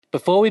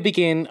Before we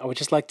begin, I would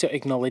just like to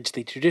acknowledge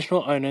the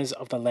traditional owners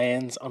of the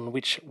lands on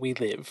which we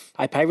live.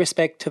 I pay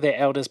respect to their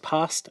elders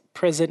past,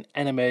 present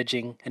and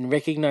emerging, and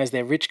recognise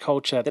their rich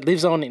culture that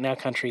lives on in our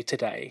country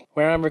today.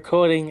 Where I'm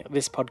recording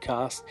this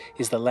podcast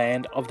is the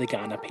land of the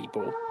Kaurna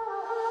people.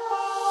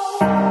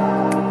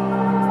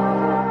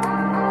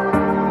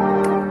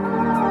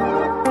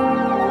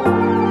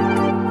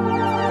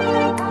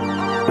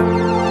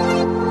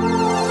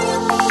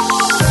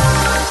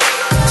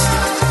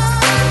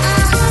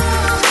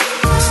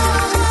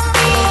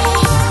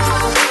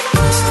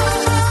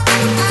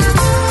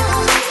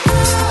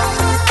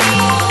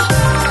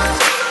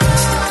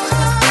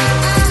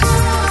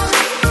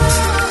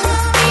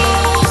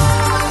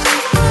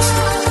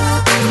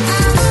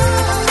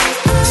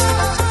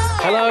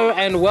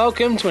 And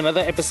welcome to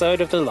another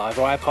episode of the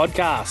Livewire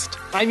podcast.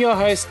 I'm your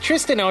host,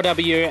 Tristan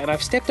LW, and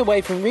I've stepped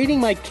away from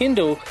reading my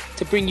Kindle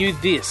to bring you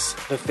this,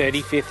 the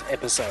 35th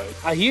episode.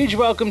 A huge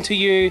welcome to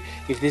you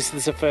if this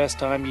is the first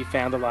time you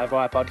found the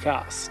Livewire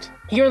podcast.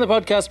 Here on the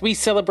podcast, we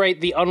celebrate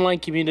the online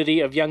community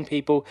of young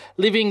people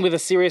living with a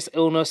serious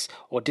illness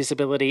or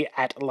disability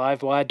at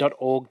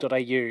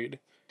livewire.org.au.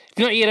 If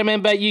you're not yet a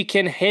member, you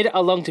can head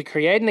along to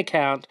create an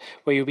account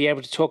where you'll be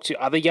able to talk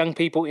to other young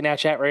people in our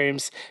chat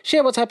rooms,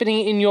 share what's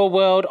happening in your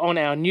world on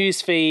our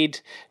news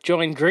feed,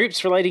 join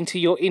groups relating to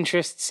your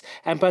interests,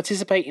 and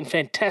participate in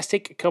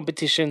fantastic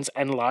competitions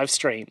and live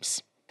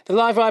streams. The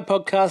Livewire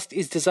podcast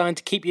is designed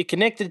to keep you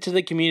connected to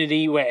the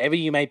community wherever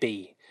you may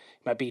be.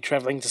 You might be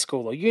travelling to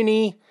school or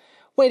uni,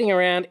 waiting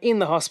around in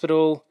the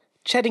hospital,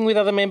 chatting with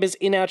other members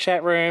in our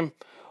chat room,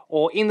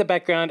 or in the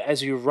background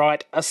as you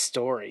write a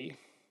story.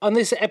 On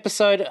this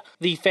episode,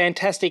 the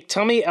fantastic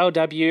Tommy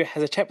LW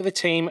has a chat with the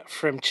team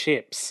from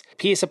CHIPS,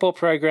 peer support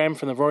program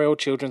from the Royal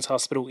Children's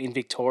Hospital in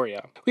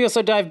Victoria. We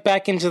also dive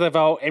back into the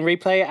vault and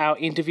replay our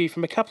interview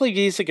from a couple of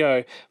years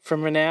ago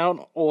from renowned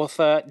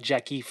author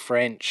Jackie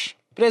French.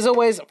 But as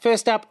always,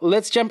 first up,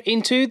 let's jump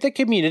into the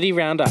Community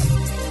Roundup.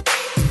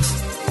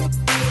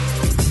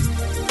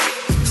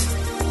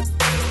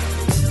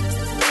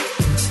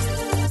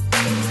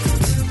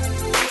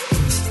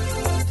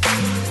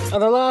 On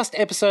the last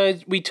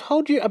episode, we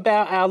told you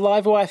about our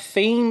Livewire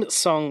theme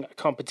song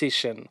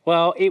competition.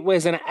 Well, it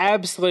was an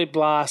absolute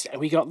blast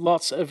and we got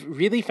lots of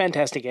really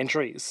fantastic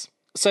entries.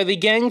 So the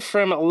gang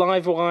from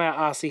Livewire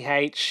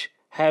RCH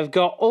have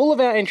got all of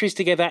our entries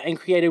together and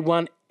created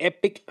one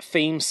epic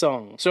theme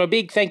song. So a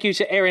big thank you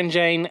to Erin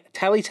Jane,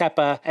 Tally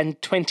Tapper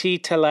and 20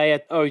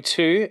 Talea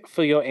 02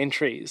 for your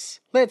entries.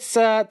 Let's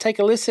take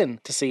a listen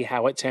to see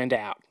how it turned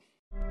out.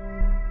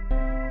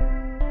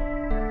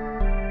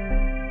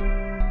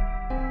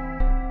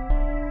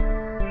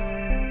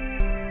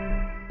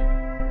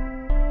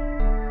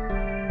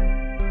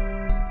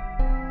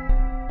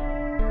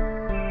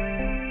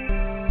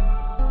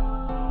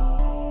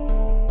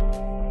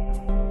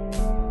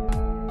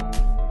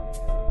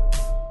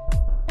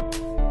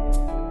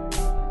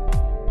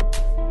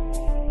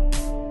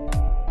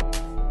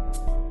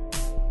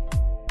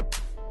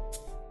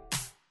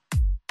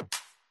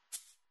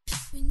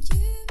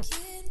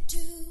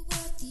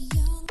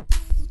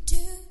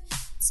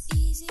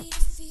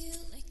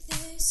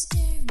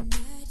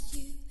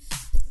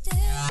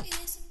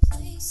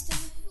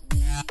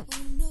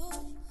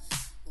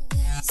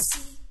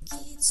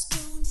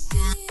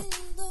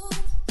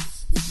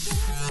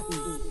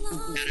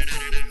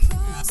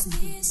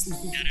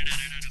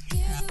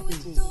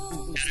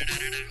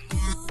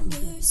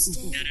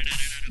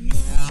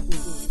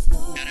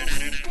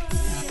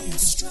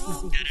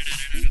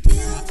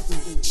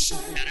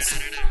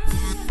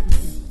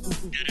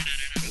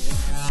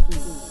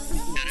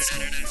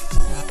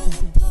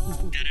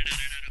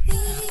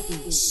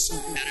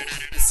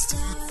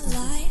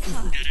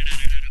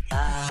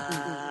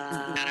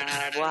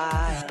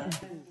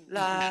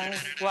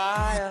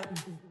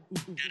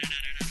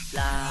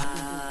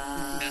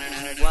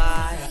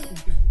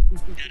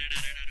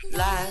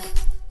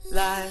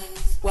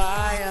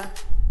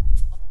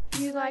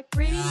 Do you like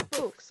reading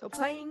books or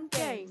playing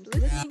games,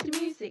 listening to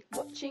music,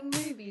 watching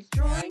movies,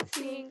 drawing,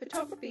 singing,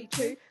 photography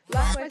too?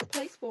 Livewire's a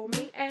place for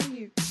me and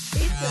you.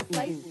 It's a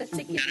place that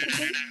stick it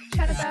to me,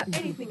 chat about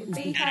anything and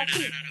be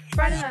happy.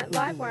 Friday Night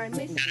Livewire and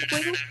Miss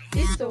Squiggle,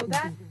 this or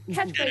that,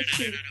 catchphrase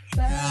too.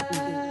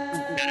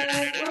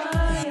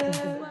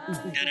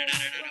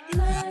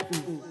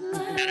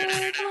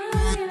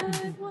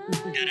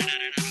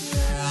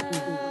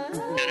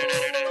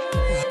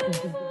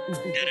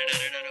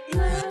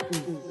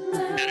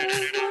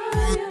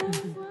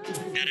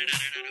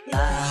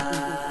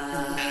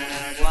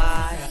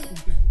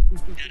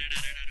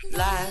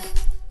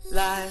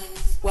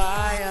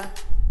 Livewire.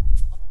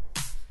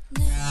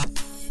 Now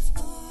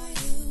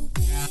Livewire,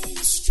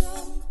 we're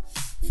strong.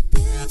 We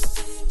build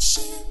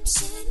friendships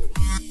and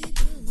we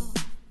belong.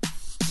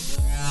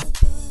 While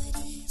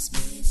bodies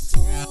may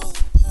fall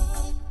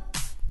apart,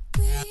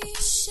 we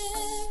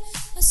share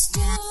a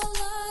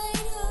starlight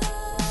heart.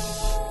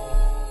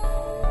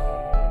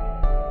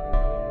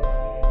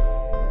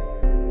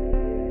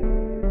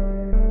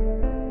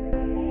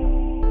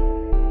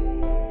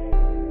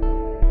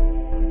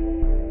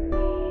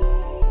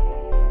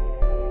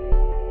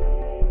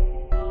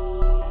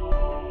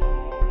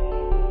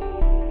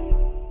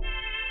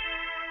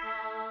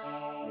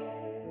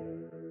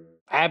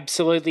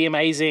 absolutely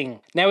amazing.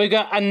 Now we've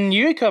got a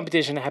new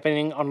competition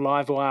happening on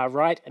Livewire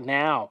right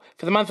now.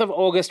 For the month of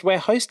August, we're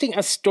hosting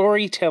a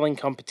storytelling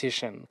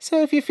competition.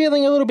 So if you're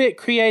feeling a little bit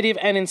creative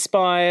and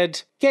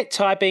inspired, get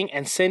typing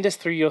and send us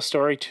through your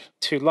story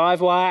to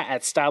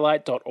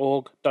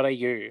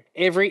livewire@starlight.org.au.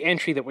 Every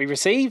entry that we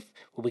receive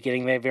will be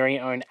getting their very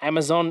own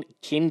Amazon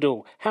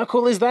Kindle. How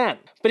cool is that?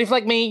 But if,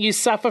 like me, you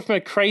suffer from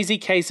a crazy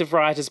case of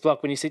writer's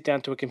block when you sit down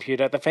to a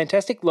computer, the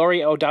fantastic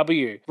Laurie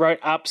L.W. wrote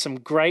up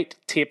some great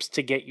tips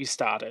to get you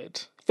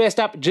started. First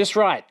up, just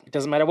write. It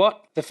doesn't matter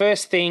what. The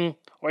first thing,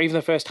 or even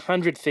the first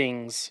 100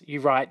 things you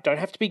write, don't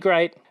have to be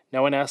great.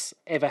 No one else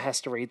ever has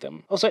to read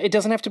them. Also, it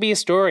doesn't have to be a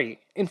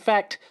story. In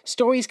fact,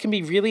 stories can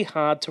be really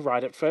hard to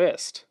write at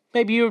first.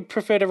 Maybe you would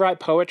prefer to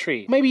write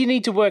poetry. Maybe you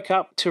need to work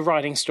up to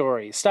writing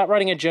stories. Start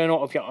writing a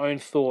journal of your own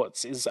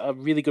thoughts is a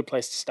really good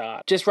place to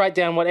start. Just write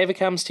down whatever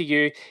comes to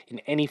you in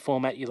any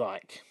format you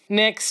like.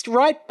 Next,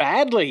 write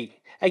badly.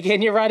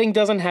 Again, your writing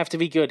doesn't have to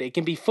be good. It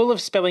can be full of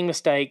spelling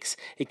mistakes.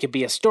 It could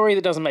be a story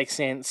that doesn't make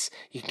sense.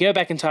 You can go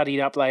back and tidy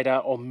it up later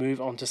or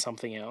move on to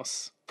something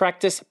else.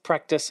 Practice,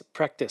 practice,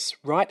 practice.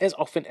 Write as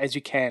often as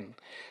you can.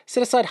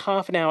 Set aside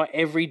half an hour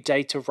every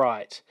day to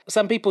write.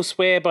 Some people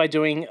swear by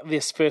doing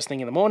this first thing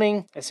in the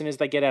morning, as soon as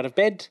they get out of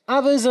bed.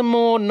 Others are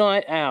more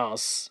night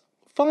owls.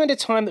 Find a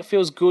time that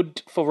feels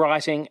good for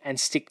writing and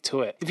stick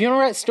to it. If you want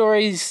to write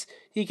stories,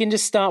 you can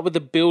just start with the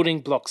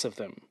building blocks of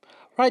them.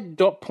 Write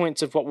dot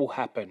points of what will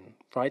happen.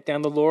 Write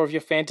down the lore of your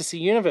fantasy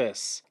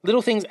universe.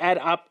 Little things add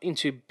up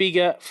into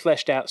bigger,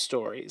 fleshed out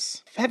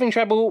stories. If having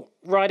trouble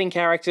writing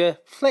character,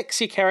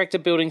 flex your character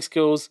building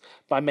skills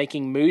by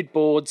making mood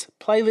boards,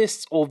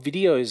 playlists, or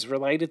videos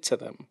related to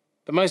them.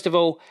 But most of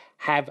all,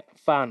 have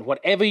fun.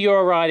 Whatever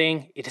you're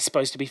writing, it is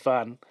supposed to be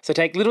fun. So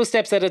take little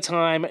steps at a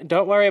time.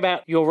 Don't worry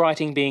about your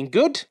writing being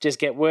good. Just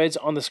get words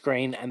on the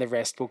screen and the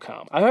rest will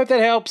come. I hope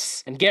that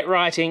helps, and get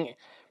writing.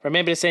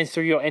 Remember to send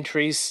through your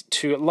entries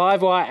to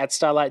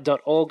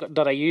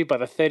livewire@starlight.org.au by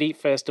the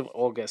 31st of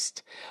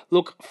August.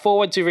 Look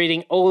forward to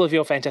reading all of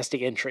your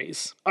fantastic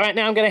entries. All right,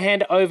 now I'm going to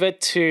hand over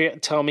to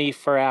Tommy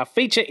for our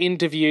feature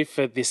interview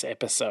for this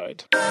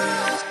episode.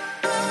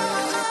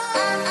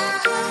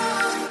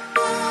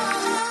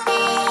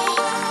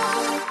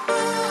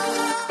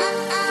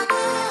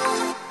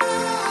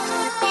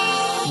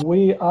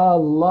 We are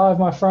live,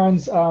 my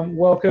friends.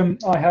 Welcome.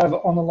 I have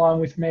on the line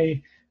with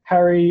me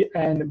Harry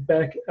and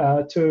Beck,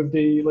 two of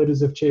the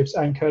leaders of CHIPS,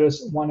 and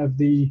Curtis, one of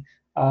the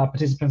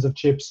participants of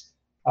CHIPS,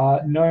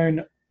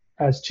 known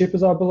as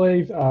Chippers, I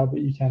believe,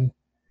 but you can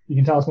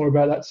tell us more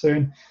about that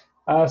soon.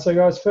 So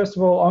guys, first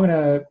of all, I'm going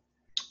to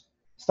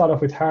start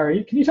off with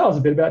Harry. Can you tell us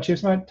a bit about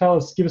CHIPS, mate?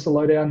 Give us a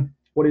lowdown.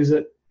 What is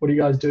it? What do you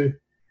guys do?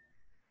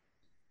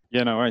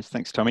 Yeah, no worries.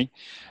 Thanks, Tommy.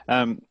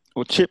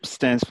 Well, CHIPS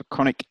stands for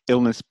Chronic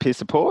Illness Peer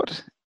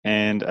Support.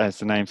 And as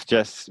the name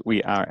suggests,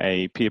 we are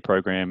a peer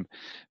program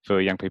for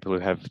young people who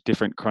have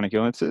different chronic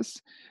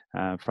illnesses.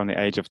 From the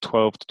age of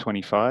 12 to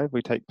 25,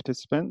 we take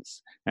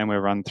participants, and we're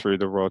run through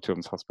the Royal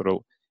Children's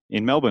Hospital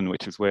in Melbourne,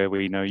 which is where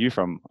we know you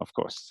from, of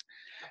course.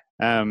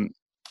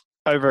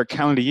 Over a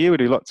calendar year, we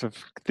do lots of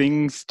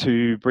things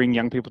to bring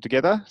young people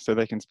together so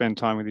they can spend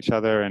time with each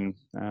other and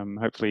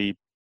hopefully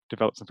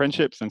develop some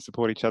friendships and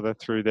support each other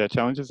through their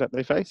challenges that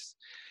they face.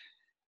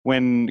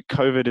 When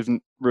COVID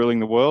isn't ruling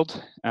the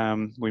world,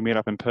 we meet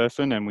up in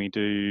person and we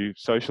do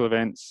social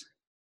events.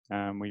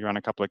 We run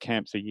a couple of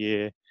camps a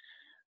year.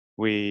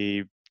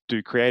 We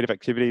do creative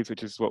activities,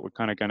 which is what we're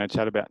kind of going to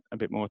chat about a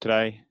bit more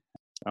today.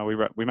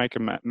 We make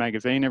a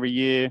magazine every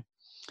year.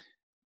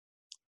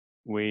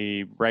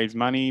 We raise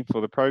money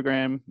for the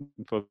program,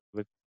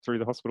 through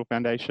the hospital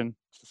foundation,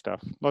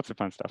 stuff. Lots of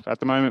fun stuff. At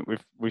the moment,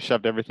 we've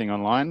shoved everything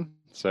online,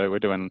 so we're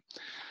doing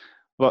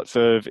lots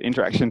of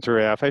interaction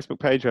through our Facebook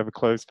page. We have a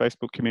closed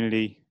Facebook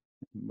community.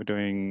 We're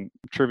doing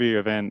trivia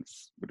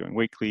events. We're doing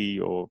weekly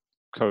or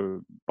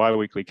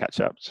bi-weekly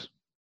catch-ups.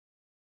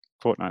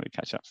 Fortnightly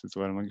catch-ups is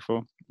what I'm looking for.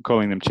 I'm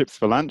calling them Chips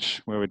for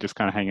Lunch, where we're just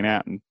kind of hanging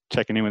out and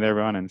checking in with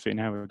everyone and seeing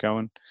how we're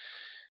going.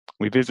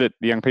 We visit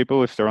the young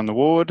people if they're on the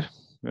ward.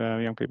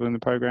 Young people in the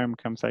program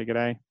come say good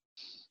day.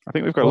 I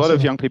think we've got a lot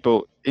of young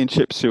people in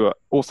CHIPS who are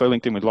also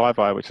linked in with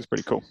Livewire, which is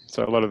pretty cool.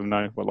 So a lot of them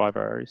know what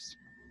Livewire is.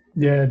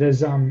 Yeah,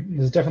 there's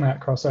definitely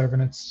that crossover,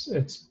 and it's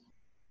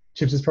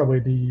CHIPS is probably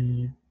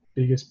the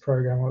biggest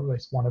program, or at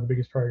least one of the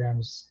biggest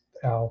programs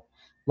our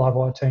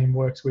Livewire team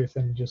works with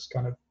and just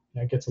kind of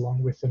gets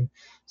along with and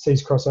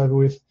sees crossover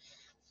with.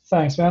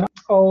 Thanks, man.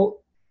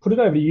 I'll put it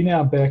over to you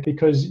now, Beck,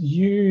 because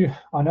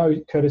I know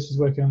Curtis is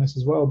working on this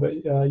as well,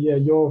 but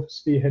you're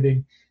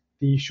spearheading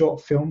the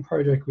short film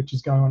project which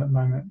is going on at the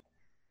moment.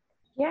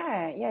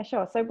 Yeah,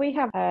 sure. So we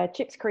have a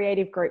CHIPS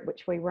creative group,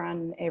 which we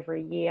run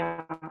every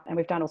year, and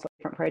we've done all sorts of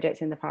different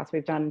projects in the past.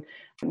 We've done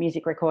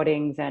music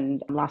recordings,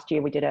 and last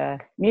year we did a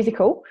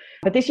musical.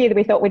 But this year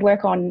we thought we'd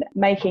work on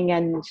making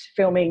and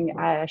filming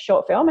a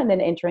short film and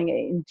then entering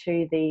it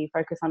into the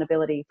Focus on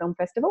Ability Film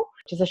Festival,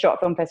 which is a short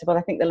film festival.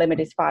 I think the limit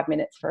is 5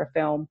 minutes for a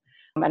film,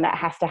 and that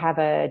has to have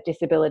a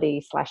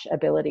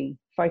disability/ability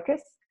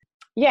focus.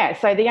 Yeah,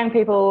 so the young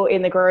people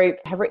in the group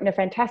have written a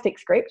fantastic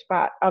script,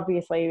 but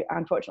obviously,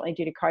 unfortunately,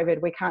 due to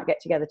COVID, we can't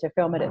get together to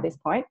film it at this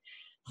point.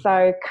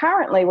 So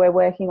currently, we're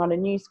working on a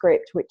new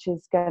script, which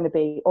is going to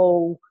be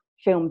all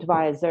filmed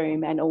via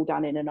Zoom and all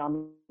done in an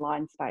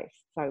online space.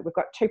 So we've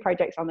got 2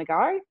 projects on the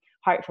go.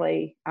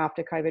 Hopefully,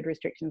 after COVID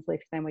restrictions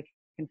lift, then we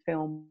can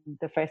film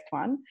the first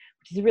one,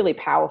 which is a really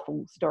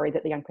powerful story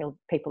that the young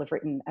people have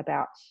written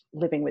about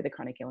living with a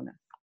chronic illness.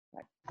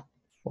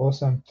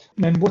 Awesome.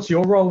 And what's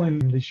your role in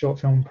the short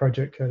film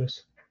project,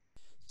 Curtis?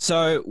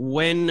 So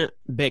when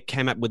Beck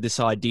came up with this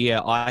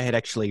idea, I had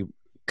actually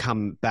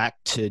come back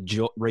to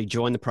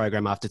rejoin the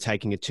program after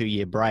taking a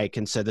 2-year break.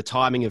 And so the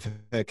timing of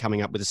her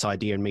coming up with this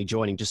idea and me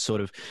joining just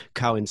sort of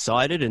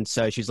coincided. And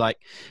so she's like,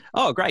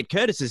 oh, great,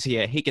 Curtis is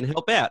here. He can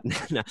help out.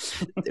 No,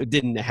 it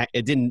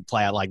didn't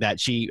play out like that.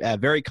 She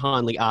very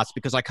kindly asked,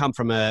 because I come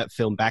from a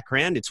film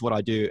background. It's what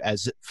I do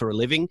for a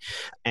living.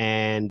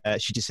 And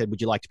she just said,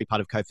 would you like to be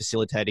part of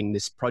co-facilitating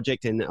this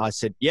project? And I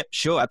said, yep,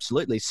 sure,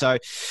 absolutely. So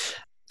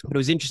but it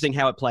was interesting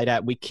how it played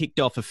out. We kicked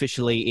off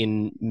officially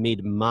in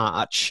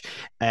mid-March,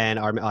 and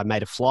I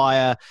made a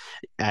flyer,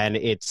 and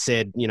it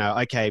said,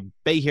 okay,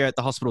 be here at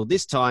the hospital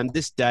this time,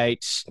 this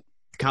date.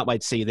 Can't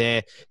wait to see you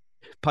there.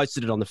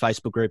 Posted it on the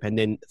Facebook group, and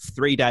then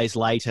 3 days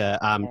later,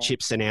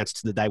 Chips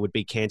announced that they would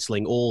be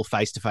cancelling all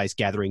face-to-face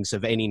gatherings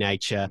of any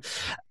nature,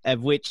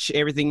 of which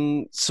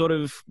everything sort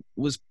of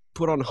was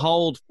put on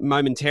hold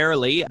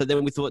momentarily. But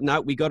then we thought,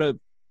 no, we got to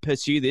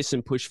pursue this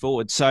and push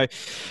forward. So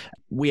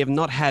we have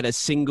not had a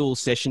single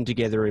session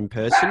together in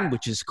person,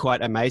 which is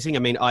quite amazing. I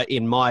mean,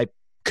 in my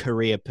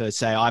career per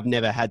se, I've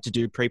never had to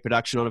do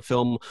pre-production on a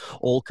film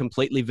all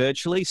completely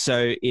virtually.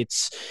 So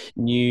it's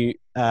new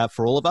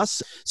for all of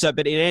us. So,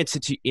 but in answer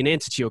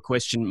to your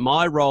question,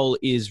 my role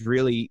is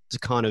really to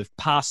kind of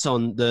pass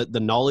on the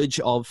knowledge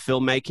of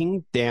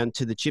filmmaking down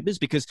to the chippers,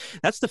 because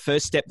that's the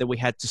first step that we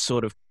had to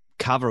sort of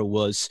cover.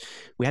 Was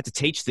we had to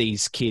teach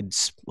these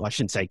kids, well, I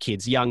shouldn't say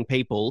kids, young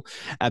people,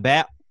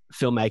 about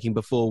filmmaking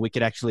before we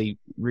could actually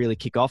really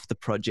kick off the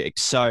project.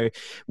 So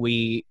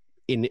we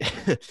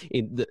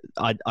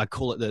I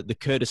call it the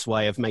Curtis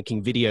way of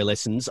making video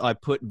lessons. I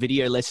put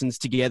video lessons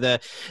together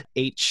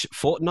each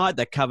fortnight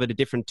that covered a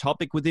different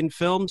topic within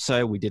film.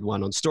 So we did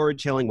one on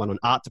storytelling, one on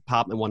art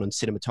department, one on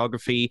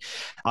cinematography.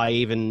 I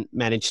even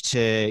managed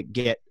to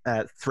get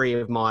 3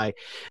 of my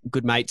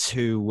good mates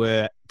who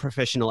were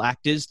professional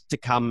actors to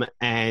come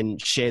and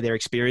share their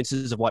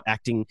experiences of what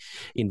acting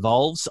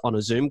involves on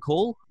a Zoom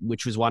call,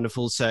 which was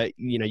wonderful. So,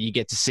 you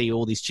get to see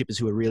all these chippers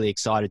who are really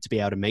excited to be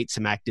able to meet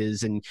some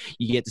actors, and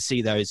you get to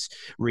see those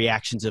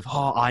reactions of,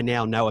 oh, I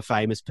now know a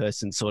famous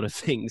person sort of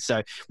thing.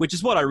 So, which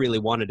is what I really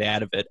wanted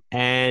out of it.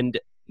 And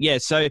yeah,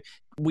 so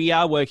we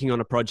are working on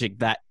a project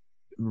that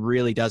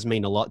really does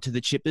mean a lot to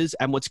the chippers.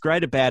 And what's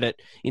great about it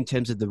in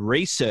terms of the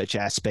research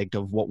aspect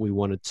of what we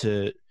wanted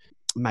to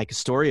make a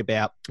story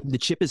about, the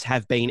chippers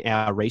have been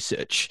our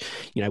research.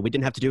 We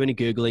didn't have to do any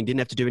Googling, didn't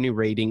have to do any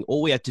reading.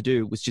 All we had to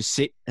do was just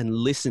sit and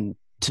listen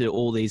to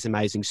all these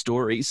amazing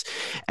stories.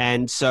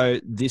 And so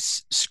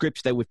this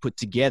script that we've put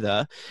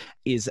together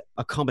is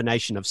a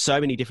combination of so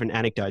many different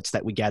anecdotes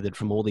that we gathered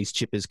from all these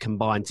chippers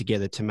combined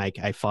together to make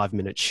a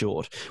 5-minute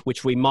short,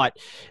 which we might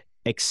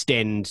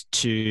extend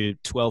to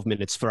 12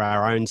 minutes for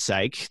our own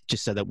sake,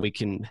 just so that we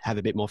can have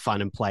a bit more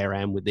fun and play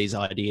around with these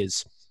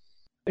ideas.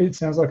 It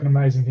sounds like an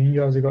amazing thing you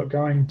guys have got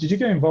going. Did you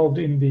get involved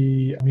in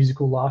the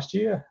musical last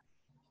year?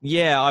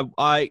 Yeah,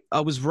 I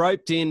was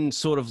roped in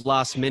sort of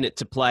last minute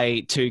to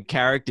play 2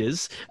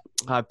 characters.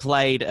 I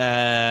played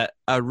a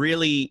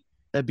really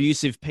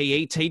abusive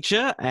PE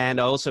teacher, and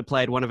I also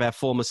played one of our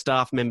former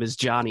staff members,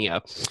 Jania,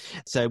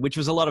 which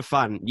was a lot of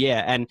fun.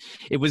 Yeah, and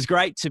it was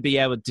great to be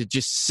able to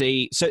just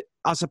see. So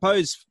I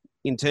suppose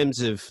in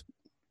terms of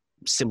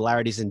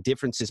similarities and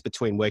differences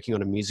between working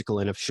on a musical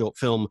and a short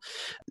film,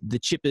 the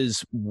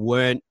chippers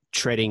weren't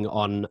treading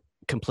on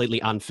completely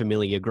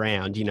unfamiliar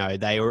ground.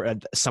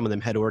 Some of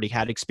them had already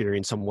had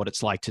experience on what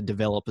it's like to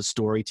develop a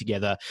story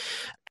together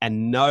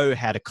and know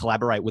how to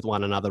collaborate with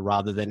one another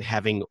rather than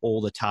having all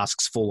the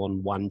tasks fall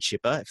on one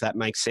chipper, if that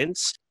makes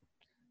sense.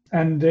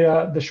 And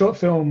the short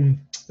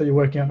film that you're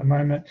working on at the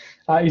moment,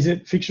 is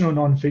it fiction or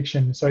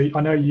non-fiction? So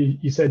I know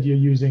you said you're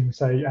using,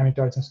 say,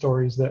 anecdotes and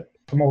stories that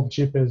from all the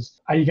chippers.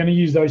 Are you going to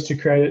use those to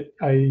create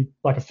a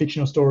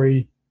fictional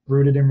story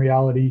rooted in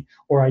reality,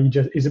 or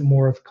is it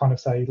more of kind of,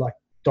 say, like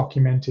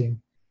documenting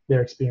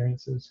their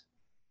experiences?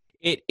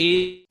 It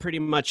is pretty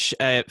much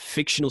a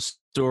fictional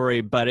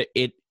story, but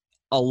a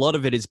lot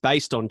of it is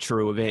based on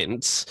true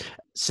events.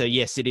 So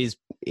yes, it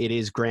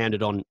is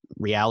grounded on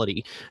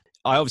reality.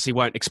 I obviously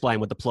won't explain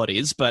what the plot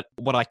is, but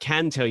what I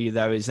can tell you,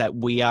 though, is that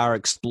we are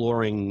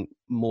exploring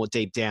more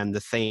deep down the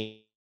themes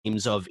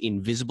of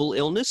invisible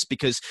illness,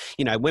 because,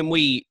 when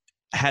we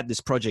had this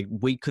project,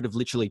 we could have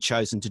literally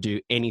chosen to do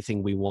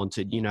anything we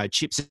wanted. You know,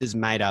 Chips is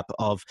made up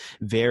of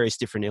various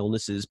different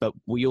illnesses, but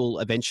we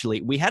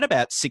had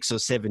about 6 or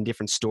 7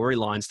 different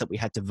storylines that we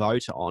had to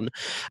vote on,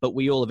 but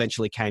we all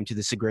eventually came to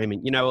this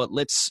agreement. You know what,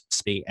 let's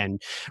speak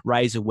and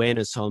raise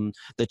awareness on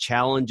the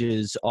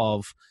challenges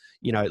of,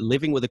 you know,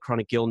 living with a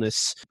chronic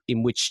illness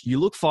in which you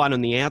look fine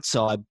on the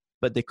outside,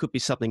 but there could be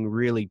something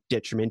really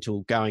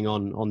detrimental going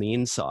on the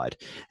inside.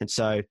 And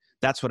so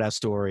that's what our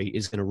story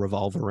is going to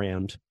revolve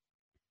around.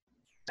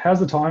 How's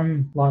the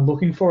timeline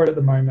looking for it at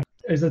the moment?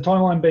 Is the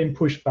timeline being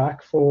pushed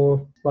back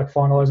for like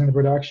finalising the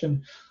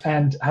production?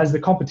 And has the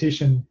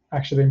competition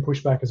actually been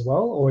pushed back as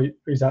well? Or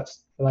are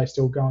they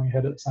still going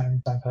ahead at the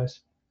same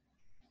pace?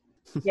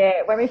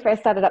 Yeah, when we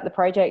first started up the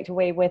project,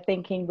 we were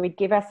thinking we'd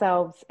give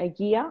ourselves a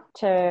year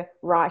to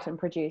write and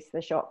produce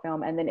the short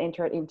film and then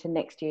enter it into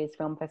next year's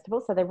film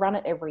festival. So they run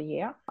it every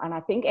year. And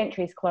I think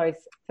entries close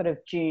sort of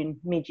June,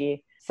 mid-year.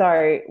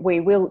 So we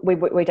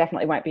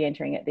definitely won't be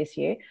entering it this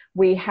year.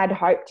 We had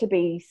hoped to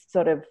be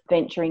sort of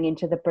venturing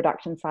into the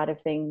production side of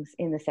things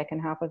in the second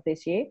half of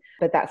this year,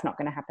 but that's not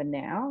going to happen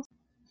now.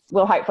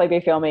 We'll hopefully be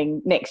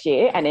filming next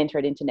year and enter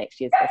it into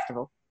next year's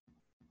festival.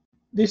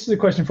 This is a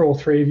question for all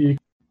three of you.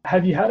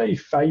 Have you had a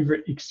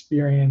favourite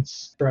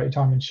experience throughout your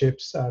time in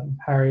Chips,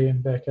 Harry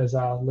and Beck as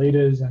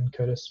leaders, and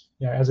Curtis,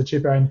 you know, as a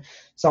chipper and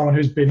someone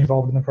who's been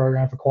involved in the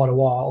program for quite a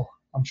while?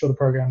 I'm sure the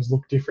programs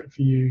look different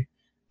for you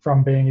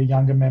from being a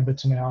younger member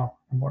to now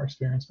a more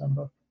experienced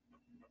member.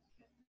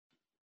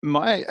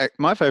 My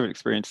favourite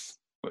experience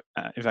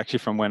is actually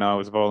from when I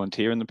was a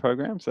volunteer in the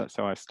program. So that's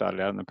how I started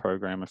out in the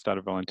program. I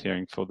started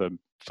volunteering for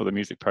the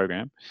music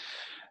program,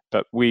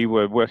 but we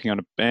were working on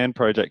a band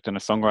project and a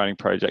songwriting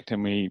project,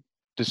 and we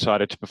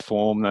decided to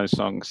perform those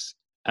songs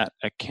at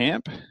a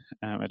camp,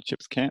 at a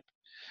Chips camp,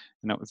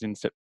 and that was in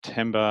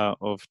September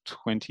of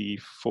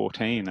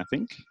 2014, I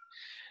think.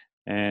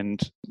 And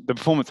the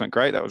performance went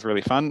great. That was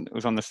really fun. It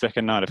was on the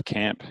second night of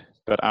camp,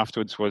 but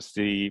afterwards was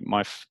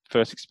my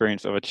first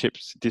experience of a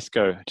Chips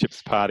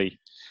party,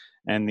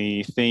 and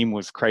the theme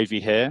was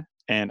crazy hair.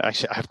 And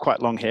actually, I have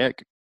quite long hair.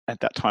 At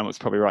that time, it was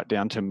probably right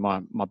down to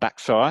my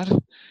backside,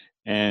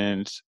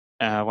 and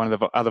one of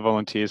the other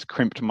volunteers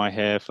crimped my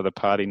hair for the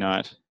party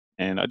night.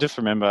 And I just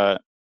remember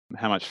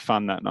how much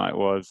fun that night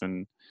was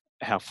and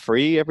how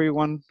free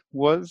everyone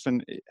was.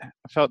 And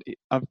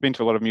I've been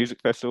to a lot of music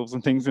festivals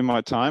and things in my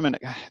time, and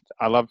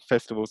I love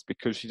festivals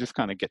because you just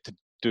kind of get to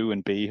do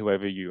and be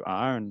whoever you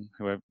are and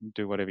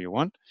do whatever you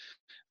want.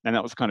 And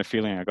that was the kind of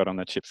feeling I got on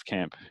the Chips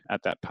camp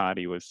at that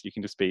party, was you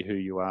can just be who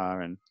you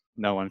are and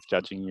no one's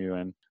judging you.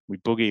 And we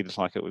boogied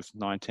like it was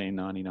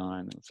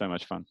 1999. It was so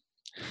much fun.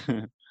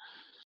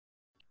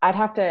 I'd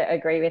have to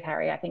agree with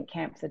Harry. I think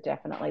camps are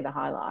definitely the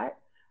highlight.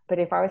 But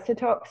if I was to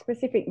talk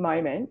specific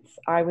moments,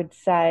 I would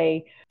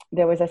say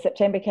there was a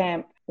September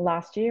camp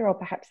last year, or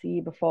perhaps the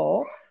year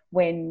before,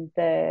 when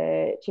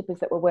the chippers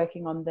that were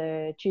working on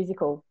the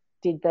Choosicle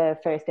did the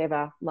first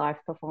ever live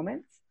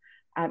performance.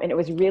 And it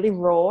was really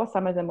raw.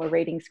 Some of them were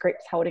reading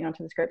scripts, holding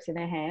onto the scripts in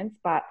their hands.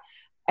 But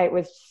it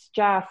was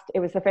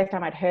the first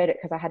time I'd heard it,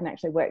 because I hadn't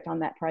actually worked on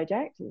that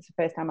project. It was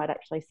the first time I'd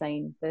actually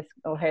seen this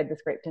or heard the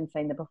script and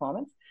seen the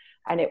performance.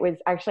 And it was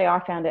actually, I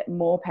found it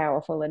more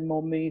powerful and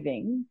more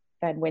moving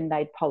than when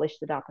they'd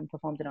polished it up and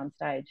performed it on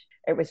stage.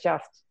 It was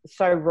just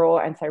so raw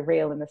and so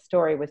real, and the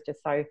story was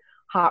just so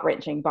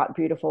heart-wrenching but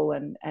beautiful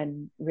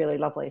and really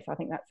lovely. So I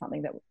think that's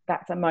something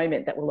that's a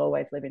moment that will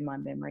always live in my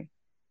memory.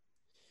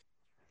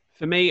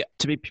 For me,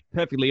 to be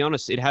perfectly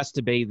honest, it has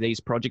to be these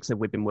projects that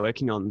we've been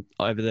working on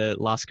over the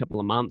last couple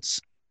of months.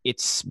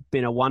 It's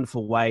been a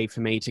wonderful way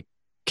for me to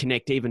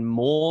connect even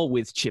more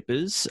with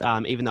chippers.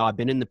 Even though I've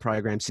been in the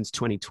program since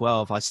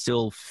 2012, I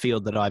still feel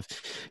that I've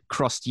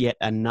crossed yet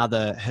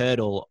another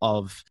hurdle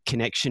of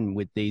connection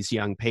with these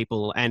young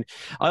people. And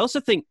I also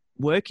think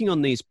working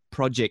on these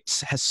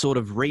projects has sort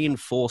of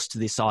reinforced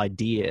this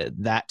idea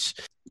that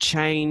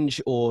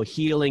change or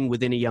healing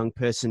within a young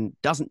person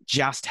doesn't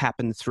just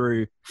happen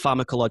through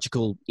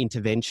pharmacological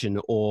intervention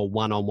or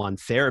one-on-one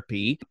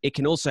therapy. It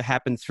can also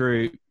happen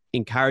through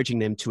encouraging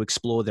them to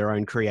explore their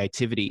own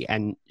creativity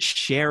and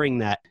sharing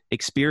that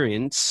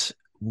experience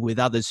with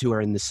others who are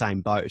in the same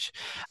boat.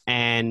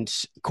 And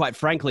quite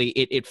frankly,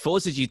 it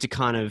forces you to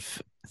kind of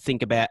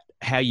think about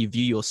how you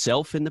view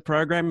yourself in the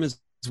program as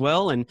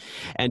well. And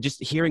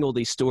just hearing all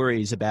these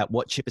stories about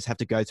what chippers have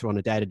to go through on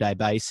a day-to-day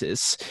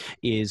basis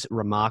is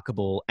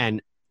remarkable.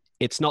 And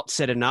it's not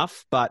said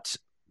enough, but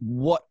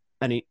what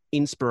an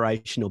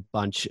inspirational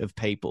bunch of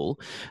people.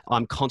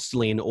 I'm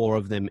constantly in awe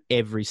of them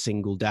every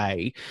single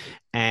day.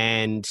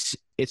 And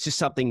it's just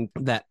something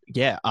that,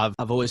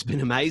 I've always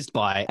been amazed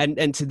by.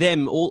 And to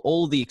them,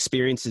 all the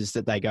experiences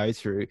that they go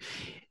through,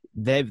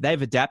 they've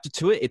adapted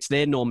to it. It's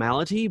their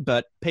normality.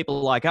 But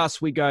people like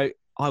us, we go,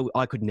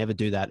 I could never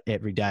do that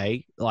every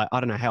day. Like, I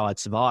don't know how I'd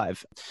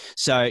survive.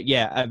 So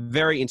a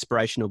very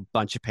inspirational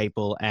bunch of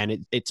people.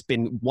 And it's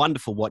been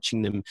wonderful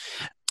watching them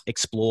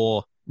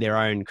explore their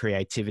own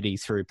creativity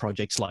through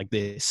projects like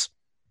this.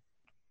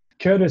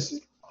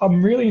 Curtis,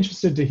 I'm really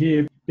interested to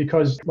hear,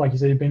 because like you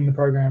said, you've been in the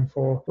program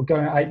for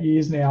going 8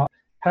 years now.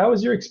 How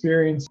was your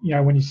experience,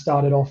 when you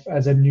started off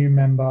as a new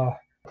member,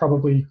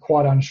 probably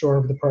quite unsure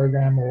of the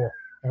program or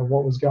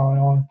what was going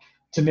on,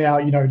 to now,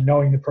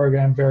 knowing the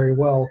program very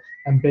well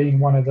and being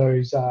one of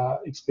those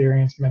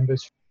experienced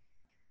members?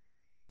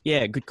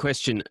 Yeah, good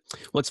question.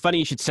 Well, it's funny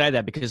you should say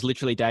that because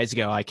literally days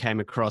ago I came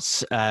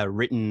across a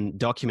written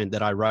document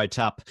that I wrote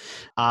up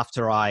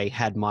after I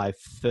had my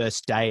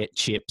first day at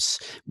Chips.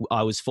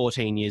 I was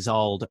 14 years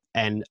old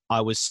and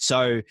I was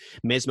so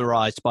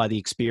mesmerized by the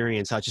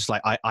experience. I just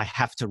I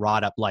have to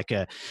write up like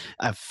a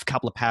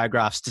couple of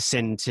paragraphs to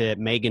send to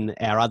Megan,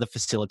 our other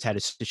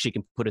facilitator, so she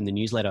can put in the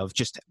newsletter of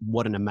just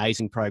what an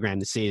amazing program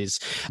this is.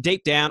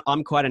 Deep down,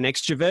 I'm quite an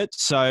extrovert.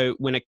 So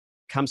when it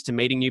comes to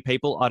meeting new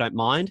people, I don't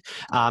mind.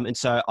 And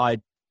so I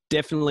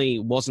definitely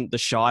wasn't the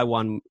shy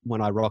one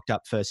when I rocked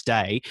up first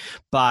day.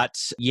 But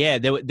yeah,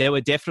 there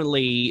were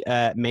definitely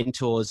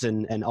mentors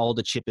and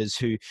older chippers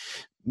who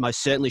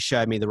most certainly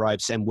showed me the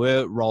ropes and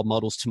were role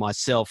models to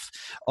myself,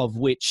 of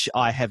which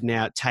I have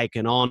now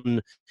taken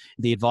on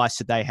the advice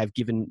that they have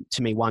given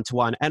to me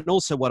one-to-one, and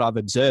also what I've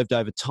observed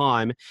over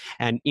time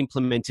and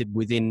implemented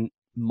within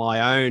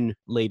my own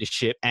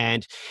leadership.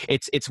 And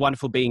it's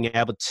wonderful being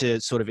able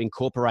to sort of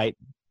incorporate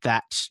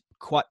that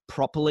quite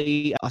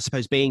properly, I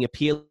suppose, being a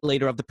peer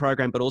leader of the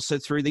program, but also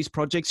through these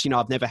projects.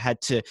 I've never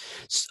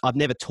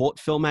taught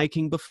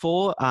filmmaking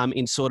before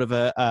in sort of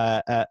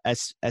a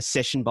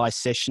session by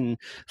session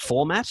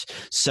format.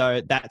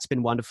 So that's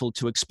been wonderful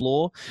to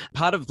explore.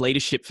 Part of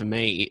leadership for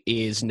me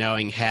is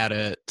knowing how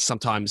to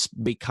sometimes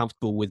be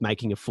comfortable with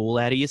making a fool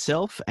out of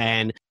yourself.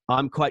 And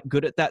I'm quite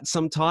good at that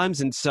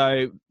sometimes. And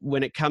so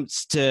when it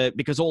comes to,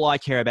 because all I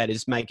care about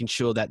is making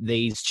sure that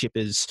these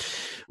chippers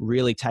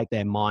really take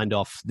their mind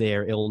off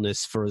their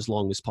illness for as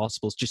long as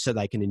possible, just so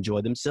they can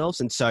enjoy themselves.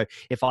 And so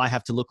if I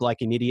have to look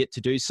like an idiot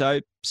to do so,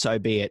 so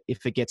be it.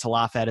 If it gets a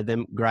laugh out of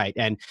them, great.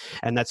 And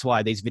that's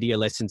why these video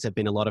lessons have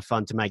been a lot of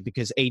fun to make,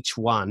 because each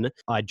one,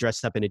 I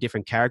dressed up in a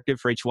different character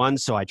for each one.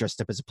 So I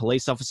dressed up as a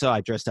police officer, I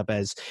dressed up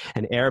as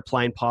an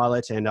airplane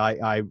pilot, and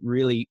I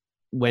really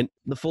went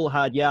the full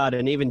hard yard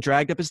and even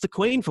dragged up as the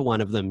Queen for one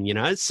of them,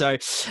 So,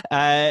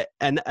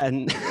 and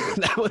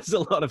that was a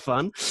lot of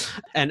fun.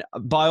 And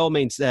by all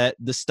means, the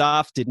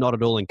staff did not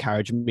at all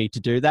encourage me to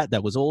do that.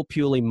 That was all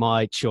purely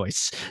my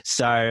choice.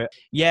 So,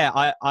 yeah,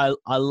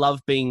 I love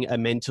being a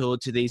mentor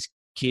to these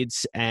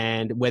kids,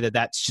 and whether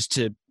that's just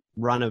to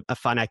run a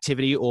fun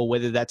activity or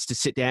whether that's to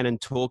sit down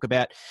and talk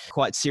about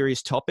quite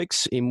serious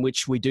topics, in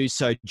which we do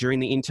so during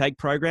the intake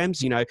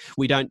programs.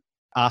 We don't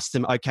ask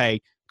them,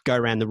 okay, go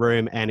around the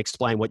room and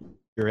explain what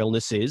your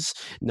illness is.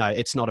 No,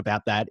 it's not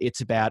about that.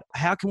 It's about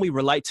how can we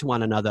relate to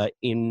one another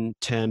in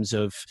terms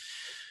of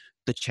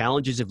the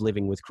challenges of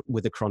living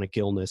with a chronic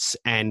illness.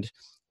 And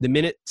the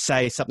minute,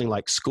 say, something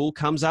like school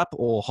comes up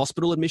or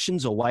hospital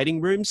admissions or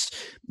waiting rooms,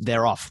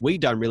 they're off. We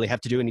don't really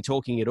have to do any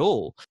talking at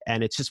all.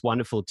 And it's just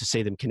wonderful to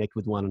see them connect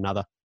with one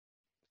another.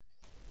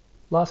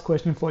 Last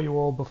question for you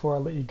all before I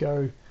let you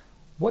go.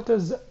 What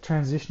does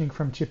transitioning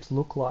from Chips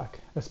look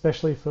like,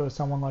 especially for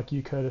someone like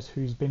you, Curtis,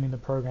 who's been in the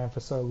program for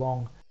so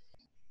long?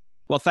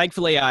 Well,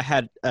 thankfully, I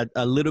had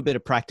a little bit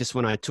of practice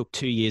when I took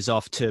 2 years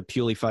off to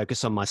purely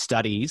focus on my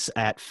studies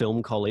at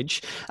film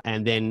college.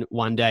 And then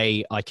one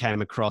day I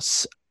came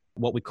across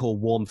what we call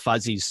warm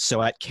fuzzies.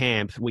 So at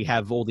camp, we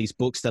have all these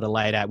books that are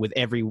laid out with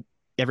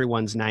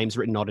everyone's names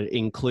written on it,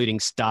 including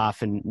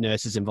staff and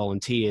nurses and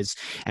volunteers.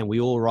 And we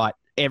all write,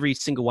 every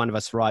single one of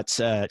us writes,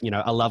 a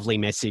lovely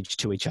message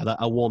to each other,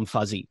 a warm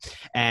fuzzy.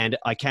 And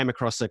I came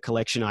across a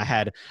collection I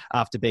had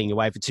after being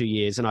away for 2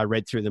 years, and I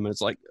read through them, and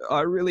it's like,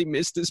 I really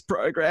missed this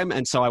program.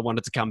 And so I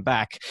wanted to come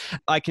back.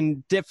 I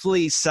can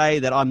definitely say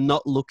that I'm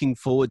not looking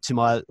forward to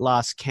my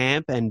last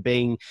camp, and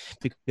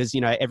because,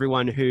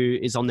 everyone who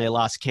is on their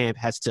last camp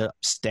has to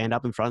stand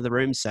up in front of the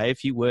room, say a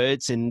few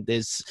words, and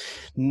there's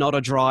not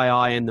a dry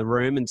eye in the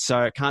room. And so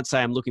I can't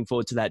say I'm looking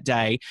forward to that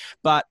day.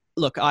 But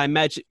look, I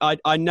imagine,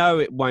 I know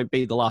it won't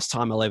be the last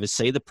time I'll ever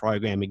see the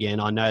program again.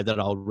 I know that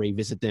I'll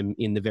revisit them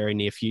in the very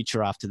near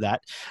future after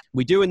that.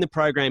 We do in the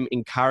program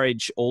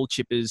encourage all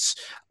chippers,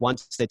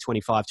 once they're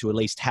 25, to at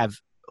least have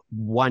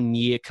 1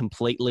 year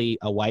completely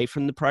away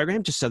from the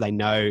program, just so they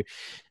know,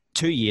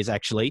 2 years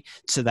actually,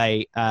 so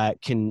they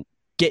can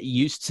get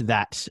used to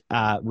that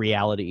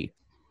reality.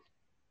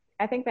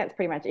 I think that's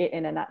pretty much it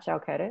in a nutshell,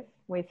 Curtis.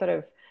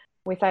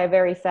 We say a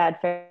very sad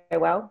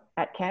farewell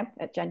at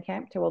Gen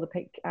Camp, to all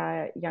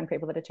the young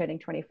people that are turning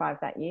 25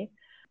 that year.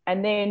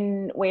 And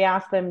then we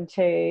ask them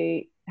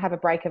to have a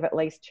break of at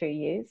least 2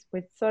 years,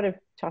 with sort of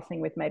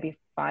tossing with maybe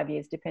 5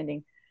 years,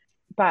 depending.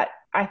 But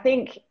I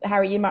think,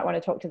 Harry, you might want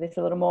to talk to this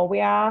a little more.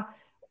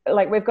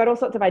 We've got all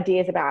sorts of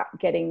ideas about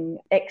getting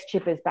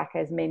ex-chippers back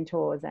as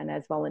mentors and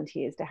as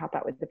volunteers to help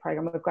out with the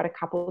program. We've got a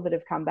couple that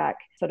have come back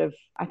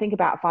I think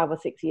about 5 or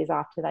 6 years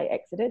after they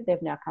exited.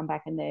 They've now come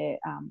back and they're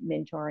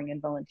mentoring and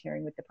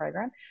volunteering with the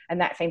program. And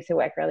that seems to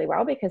work really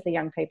well, because the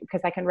young people,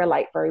 because they can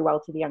relate very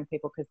well to the young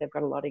people, because they've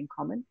got a lot in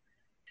common.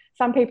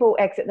 Some people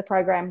exit the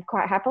program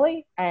quite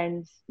happily,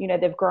 and,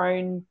 they've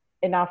grown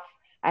enough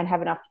and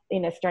have enough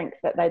inner strength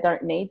that they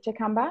don't need to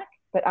come back.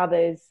 But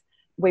others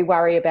we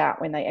worry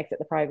about when they exit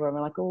the program.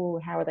 We're like, oh,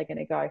 how are they going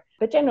to go?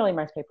 But generally,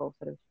 most people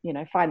sort of,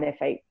 find their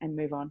feet and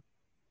move on.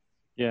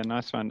 Yeah,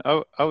 nice one.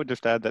 Oh, I would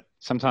just add that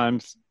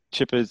sometimes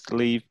chippers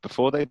leave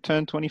before they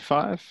turn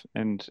 25,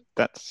 and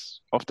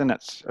that's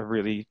a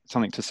really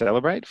something to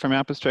celebrate from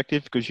our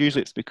perspective, because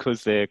usually it's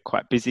because they're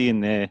quite busy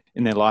in their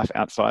life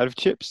outside of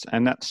chips,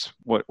 and that's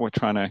what we're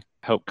trying to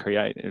help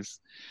create,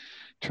 is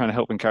trying to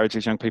help encourage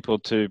these young people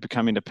to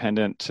become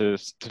independent, to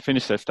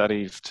finish their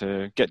studies,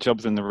 to get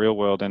jobs in the real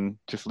world, and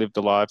just live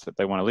the lives that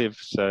they want to live.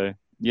 So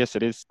yes,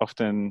 it is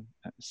often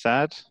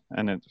sad,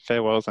 and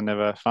farewells are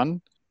never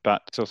fun,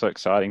 but it's also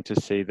exciting to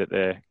see that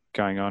they're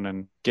going on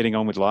and getting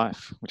on with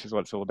life, which is what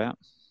it's all about.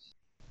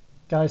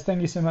 Guys, thank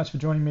you so much for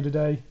joining me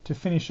today. To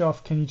finish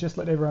off, can you just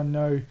let everyone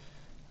know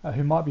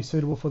who might be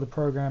suitable for the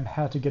program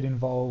how to get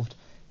involved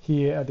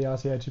here at the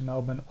RCH in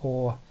Melbourne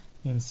or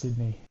in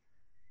Sydney?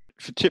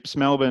 For Chips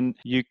Melbourne,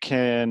 you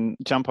can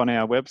jump on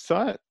our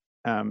website.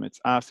 It's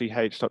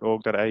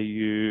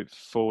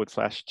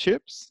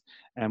rch.org.au/chips.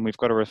 And we've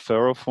got a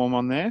referral form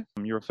on there.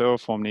 Your referral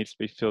form needs to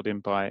be filled in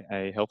by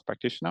a health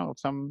practitioner of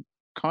some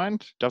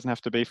kind. Doesn't have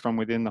to be from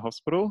within the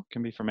hospital. It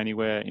can be from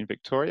anywhere in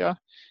Victoria.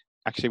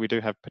 Actually, we do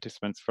have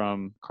participants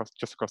from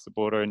just across the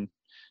border in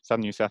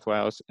southern New South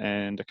Wales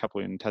and a couple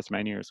in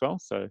Tasmania as well.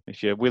 So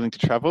if you're willing to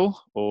travel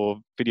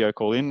or video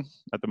call in,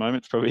 at the moment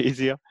it's probably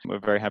easier. We're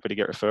very happy to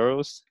get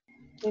referrals.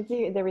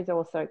 There is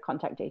also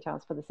contact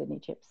details for the Sydney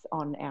Chips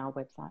on our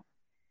website.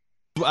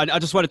 I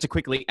just wanted to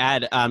quickly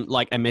add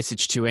like a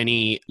message to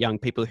any young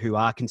people who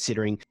are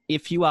considering.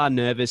 If you are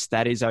nervous,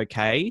 that is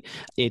okay.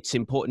 It's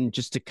important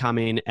just to come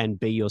in and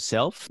be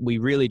yourself. We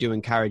really do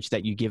encourage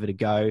that you give it a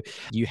go.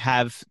 You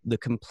have the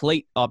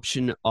complete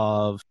option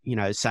of,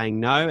 saying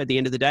no at the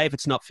end of the day. If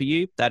it's not for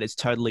you, that is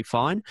totally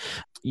fine.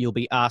 You'll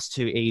be asked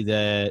to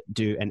either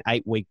do an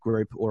 8-week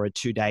group or a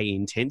 2-day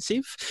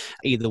intensive.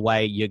 Either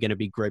way, you're going to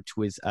be grouped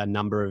with a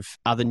number of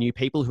other new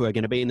people who are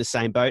going to be in the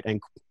same boat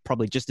and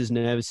probably just as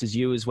nervous as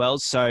you as well.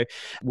 So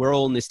we're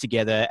all in this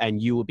together,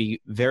 and you will be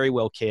very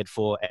well cared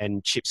for,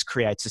 and Chips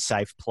creates a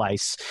safe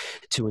place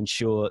to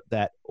ensure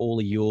that all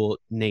of your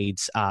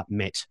needs are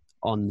met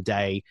on the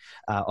day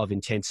of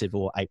intensive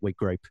or 8-week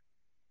group.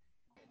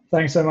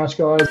 Thanks so much,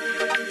 guys.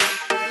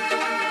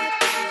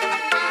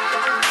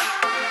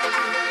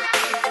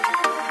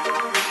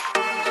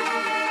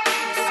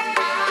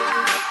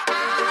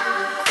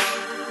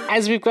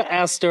 As we've got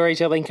our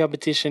storytelling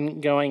competition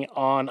going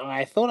on,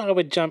 I thought I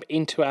would jump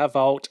into our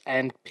vault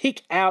and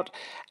pick out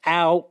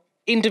our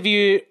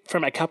interview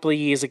from a couple of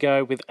years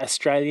ago with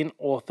Australian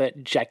author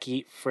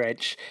Jackie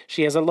French.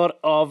 She has a lot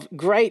of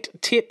great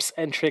tips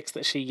and tricks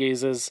that she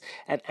uses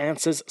and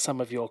answers some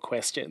of your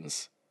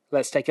questions.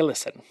 Let's take a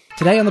listen.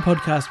 Today on the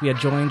podcast, we are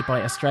joined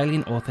by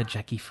Australian author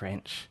Jackie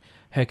French.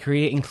 Her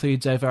career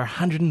includes over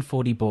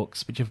 140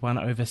 books, which have won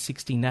over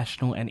 60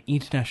 national and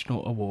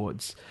international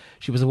awards.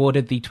 She was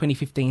awarded the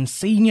 2015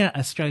 Senior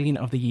Australian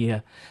of the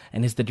Year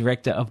and is the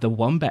director of the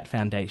Wombat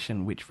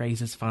Foundation, which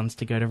raises funds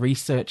to go to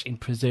research in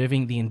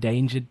preserving the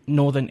endangered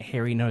northern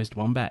hairy-nosed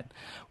wombat.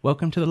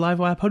 Welcome to the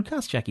Livewire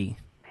podcast, Jackie.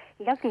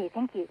 Lovely,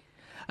 thank you.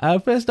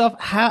 First off,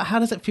 how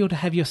does it feel to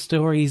have your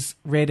stories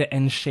read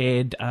and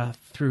shared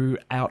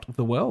throughout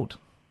the world?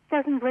 It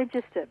doesn't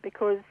register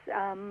because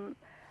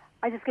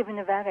I just live in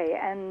a valley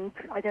and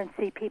I don't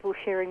see people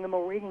sharing them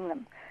or reading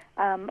them.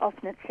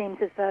 Often it seems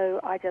as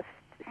though I just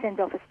send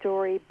off a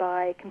story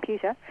by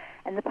computer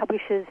and the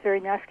publishers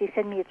very nicely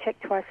send me a cheque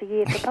twice a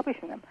year for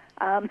publishing them.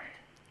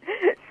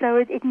 So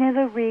it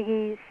never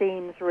really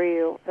seems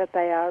real that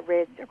they are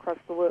read across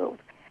the world.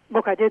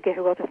 Look, I do get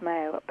a lot of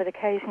mail, but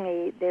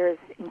occasionally there is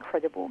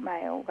incredible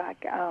mail,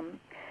 like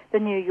the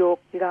New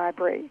York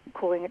Library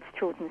calling its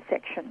children's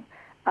section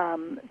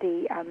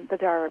the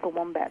Diary of a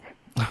Wombat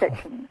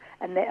section,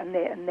 and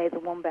they're the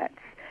wombats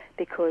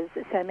because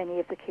so many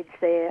of the kids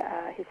there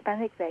are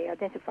Hispanic. They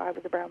identify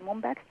with the brown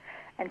wombat,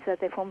 and so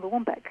they form the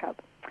Wombat Club.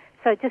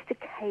 So just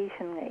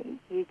occasionally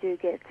you do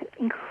get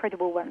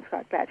incredible ones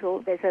like that.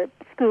 Or there's a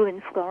school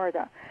in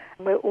Florida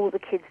where all the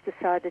kids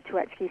decided to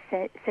actually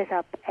set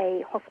up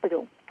a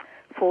hospital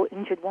for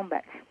injured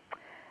wombats.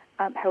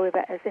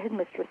 However, as the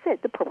headmistress said,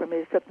 the problem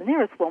is that the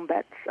nearest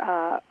wombats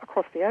are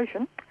across the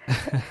ocean.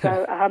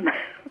 So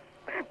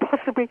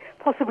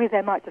possibly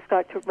they might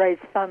decide to raise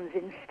funds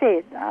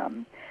instead,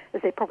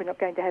 as they're probably not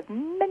going to have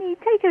many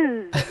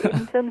takers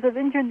in terms of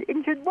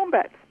injured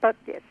wombats. But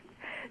yes,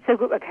 so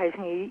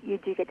occasionally you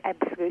do get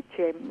absolute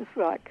gems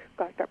like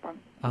that one.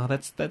 Oh,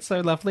 that's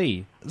so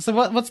lovely. So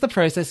what's the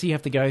process you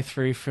have to go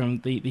through from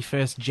the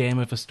first gem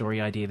of a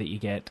story idea that you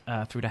get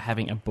through to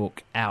having a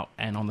book out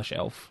and on the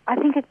shelf? I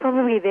think it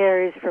probably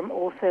varies from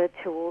author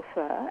to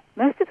author.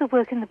 Most of the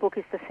work in the book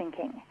is the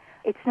thinking.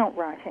 It's not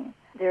writing.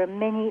 There are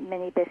many,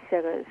 many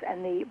bestsellers,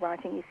 and the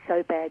writing is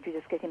so bad you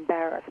just get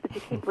embarrassed, but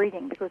you keep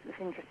reading because it's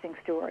an interesting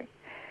story.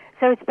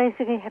 So it's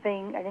basically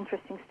having an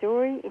interesting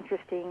story,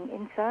 interesting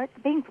insights,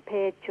 being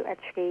prepared to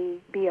actually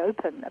be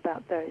open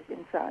about those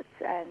insights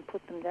and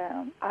put them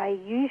down. I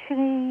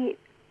usually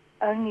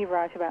only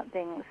write about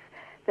things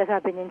that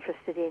I've been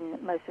interested in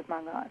most of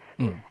my life.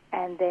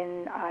 And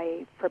then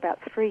for about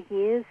 3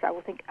 years, I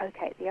will think,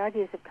 okay, the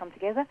ideas have come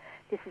together.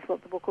 This is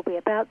what the book will be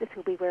about. This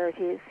will be where it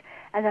is.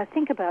 And I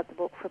think about the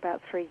book for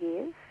about 3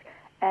 years.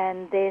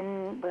 And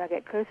then when I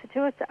get closer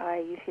to it, I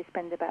usually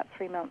spend about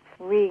 3 months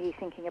really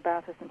thinking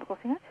about it and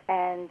plotting it.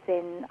 And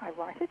then I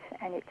write it,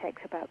 and it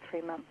takes about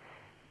 3 months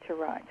to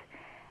write.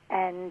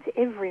 And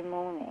every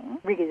morning,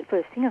 really the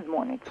first thing in the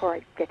morning, before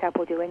I get up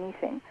or do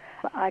anything,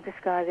 I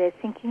just go there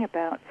thinking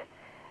about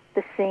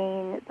the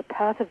scene, the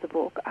part of the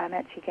book I'm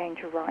actually going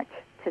to write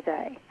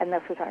today. And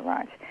that's what I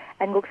write.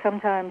 And look,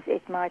 sometimes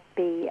it might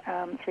be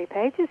 3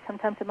 pages,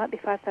 sometimes it might be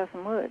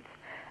 5,000 words.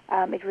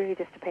 It really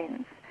just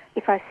depends.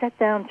 If I sat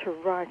down to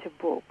write a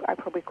book, I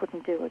probably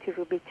couldn't do it. It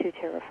would be too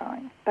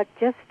terrifying. But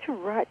just to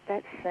write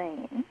that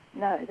scene,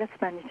 no, that's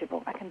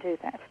manageable. I can do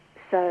that.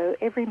 So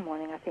every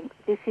morning I think,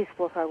 this is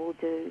what I will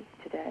do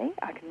today.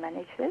 I can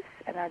manage this,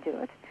 and I do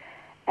it.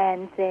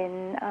 And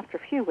then after a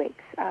few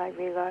weeks, I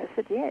realise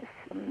that, yes,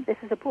 this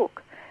is a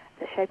book.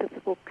 The shape of the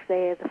book's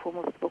there, the form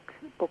of the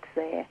book's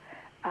there.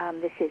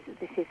 This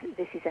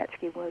is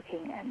actually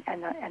working,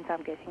 and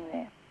I'm getting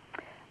there.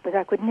 But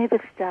I could never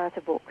start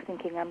a book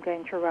thinking I'm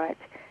going to write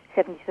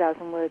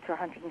 70,000 words or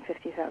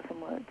 150,000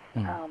 words.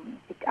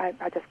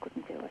 I just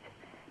couldn't do it.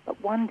 But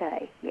one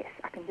day, yes,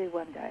 I can do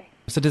one day.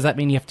 So does that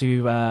mean you have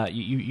to,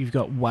 you've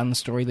got one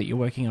story that you're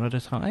working on at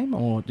a time,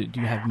 or do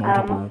you have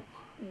multiple?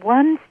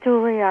 One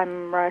story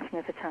I'm writing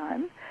at a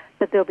time,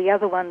 but there'll be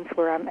other ones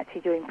where I'm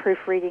actually doing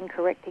proofreading,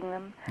 correcting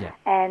them,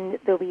 and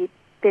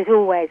there's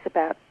always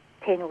about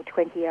 10 or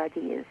 20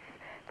 ideas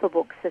for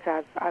books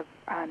that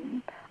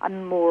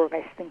I'm more or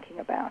less thinking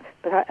about,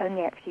 but I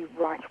only actually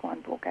write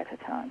one book at a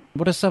time.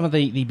 What are some of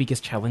the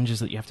biggest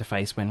challenges that you have to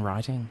face when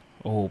writing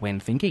or when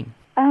thinking?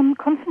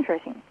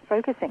 Concentrating,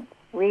 focusing,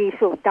 really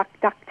sort of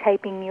duct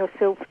taping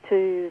yourself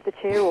to the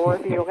chair or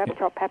wherever your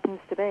laptop happens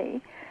to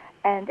be,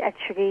 and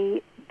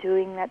actually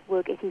doing that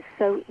work. It is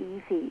so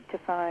easy to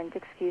find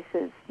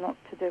excuses not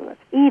to do it.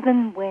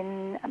 Even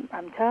when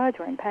I'm tired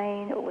or in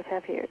pain or what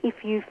have you,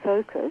 if you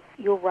focus,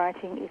 your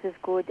writing is as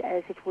good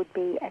as it would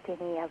be at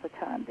any other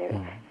time.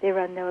 There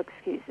are no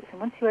excuses. And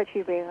once you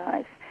actually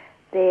realise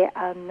there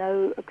are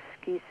no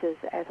excuses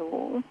at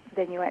all,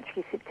 then you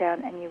actually sit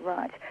down and you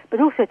write. But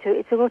also, too,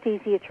 it's a lot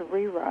easier to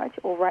rewrite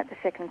or write the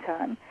second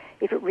time.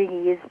 If it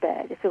really is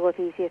bad, it's a lot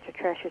easier to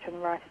trash it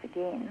and write it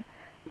again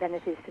than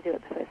it is to do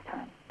it the first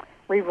time.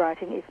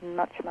 Rewriting is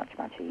much, much,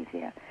 much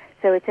easier.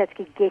 So it's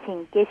actually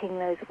getting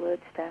those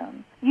words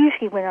down.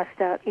 Usually when I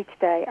start each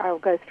day, I'll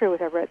go through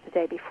what I wrote the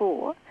day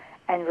before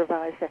and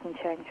revise that and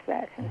change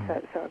that. And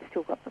so I've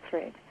still got the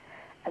thread.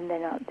 And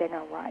then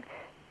I'll write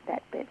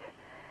that bit.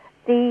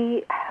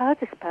 The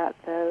hardest part,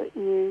 though,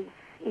 is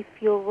if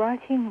you're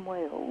writing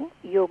well,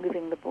 you're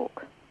living the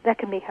book. That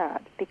can be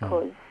hard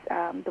because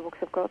the books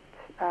have got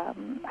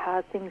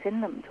hard things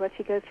in them to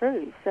actually go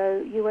through.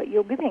 So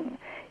you're living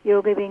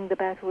the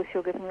battles,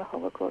 you're living the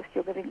Holocaust,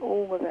 you're living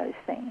all of those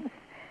things.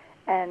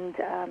 And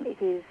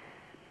it is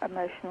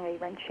emotionally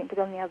wrenching. But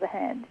on the other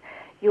hand,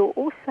 you're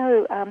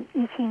also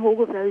eating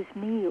all of those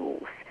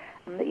meals,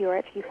 that you're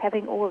actually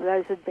having all of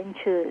those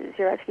adventures,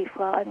 you're actually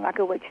flying like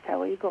a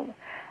wedge-tail eagle.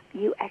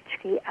 You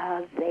actually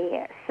are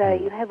there. So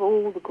you have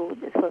all the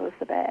good as well as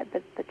the bad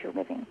that you're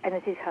living. And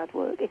it is hard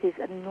work. It is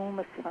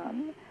enormous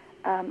fun.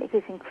 It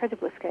is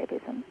incredible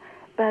escapism.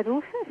 But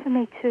also for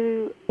me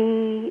too,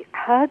 the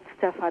hard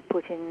stuff I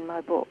put in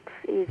my books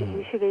is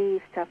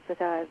usually stuff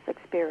that I've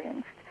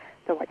experienced,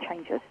 so I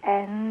change it.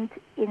 And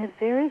in a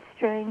very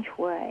strange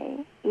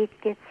way, it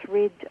gets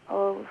rid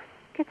of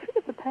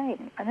the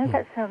pain. I know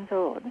that sounds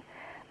odd,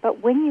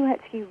 but when you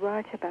actually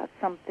write about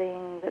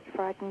something that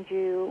frightened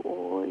you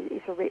or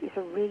is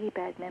a really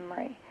bad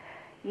memory,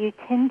 you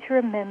tend to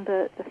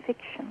remember the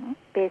fiction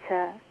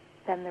better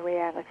than the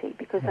reality,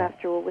 because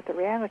after all, with the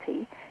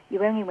reality,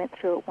 you only went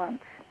through it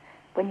once.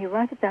 When you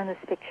write it down as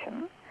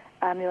fiction,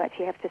 you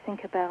actually have to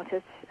think about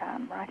it,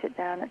 write it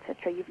down,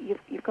 etc.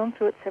 You've gone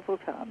through it several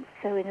times.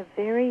 So in a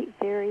very,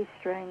 very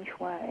strange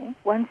way,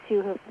 once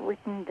you have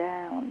written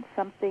down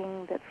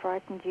something that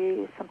frightened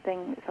you,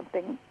 something,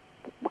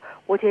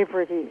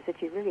 whatever it is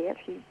that you really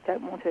actually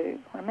don't want to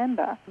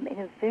remember, in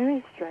a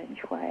very strange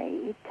way,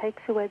 it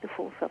takes away the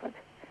force of it.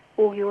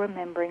 All you're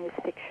remembering is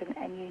fiction,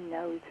 and you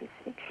know it is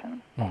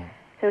fiction.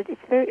 So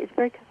it's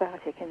very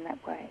cathartic in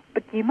that way.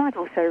 But you might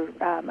also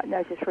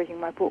notice reading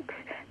my books,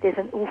 there's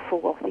an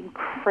awful lot of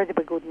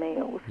incredibly good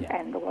meals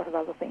and a lot of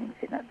other things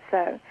in it.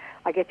 So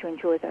I get to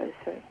enjoy those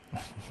too.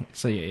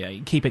 So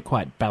you keep it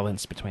quite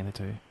balanced between the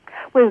two.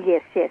 Well,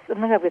 yes.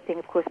 And the other thing,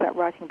 of course, about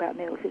writing about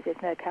meals is there's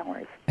no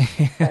calories.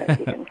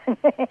 So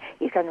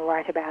you can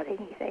write about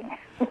anything.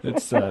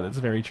 That's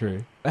very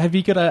true. Have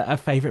you got a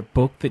favourite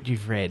book that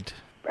you've read?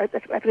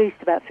 At least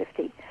about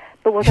 50.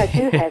 But what I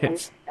do have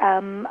is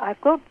I've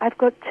got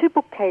 2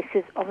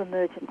 bookcases of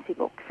emergency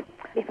books.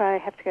 If I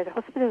have to go to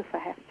hospital, if I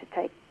have to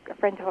take a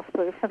friend to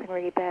hospital, if something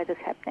really bad is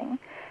happening,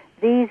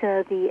 these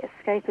are the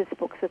escapist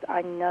books that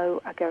I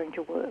know are going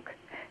to work.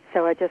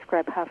 So I just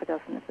grab half a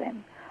dozen of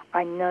them.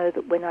 I know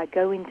that when I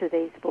go into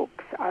these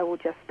books, I will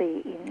just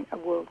be in a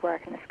world where I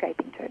can escape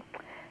into.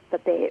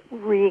 But they're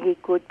really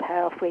good,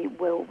 powerfully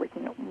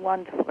well-written,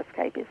 wonderful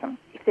escapism.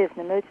 If there's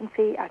an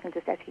emergency, I can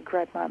just actually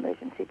grab my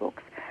emergency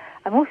books.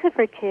 I'm also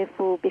very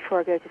careful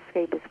before I go to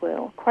sleep as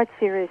well. Quite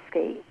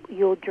seriously,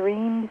 your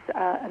dreams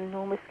are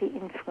enormously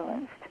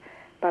influenced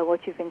by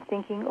what you've been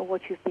thinking or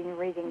what you've been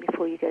reading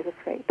before you go to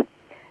sleep.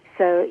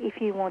 So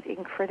if you want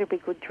incredibly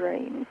good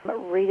dreams,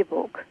 read a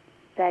book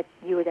that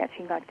you would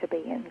actually like to be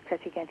in. It's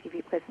actually going to give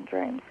you pleasant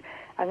dreams.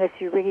 Unless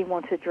you really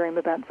want to dream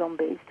about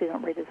zombies, do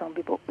not read a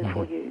zombie book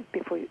before you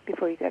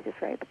go to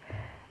sleep.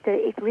 So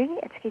it really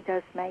actually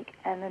does make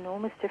an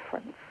enormous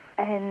difference.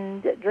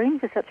 And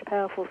dreams are such a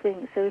powerful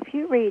thing. So if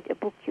you read a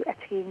book you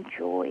actually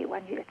enjoy,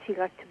 one you actually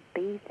like to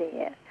be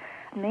there,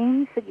 it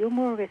means that you're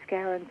more or less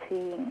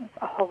guaranteeing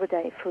a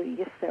holiday for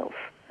yourself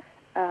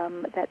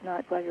that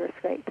night while you're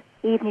asleep.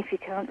 Even if you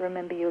can't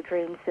remember your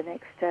dreams the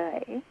next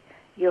day,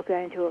 you're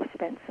going to have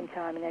spent some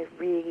time in a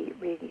really,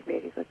 really,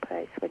 really good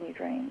place when you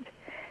dreamed.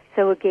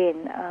 So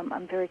again,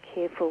 I'm very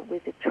careful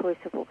with the choice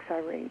of books I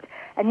read.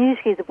 And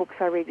usually the books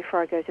I read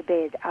before I go to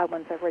bed are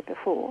ones I've read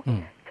before,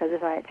 so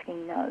that I actually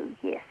know,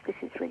 yes, this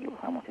is really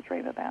what I want to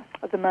dream about.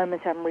 At the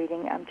moment I'm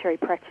reading Terry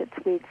Pratchett's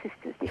Weird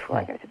Sisters before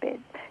I go to bed.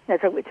 Now,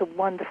 so it's a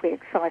wonderfully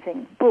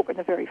exciting book and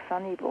a very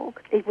funny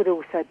book. It would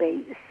also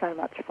be so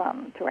much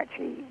fun to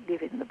actually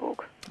live in the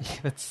book.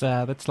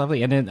 Yeah, that's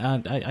lovely. And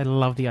I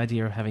love the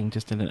idea of having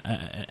just an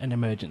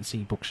emergency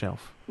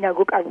bookshelf. No,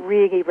 look, I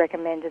really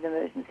recommend an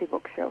emergency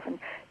bookshelf, and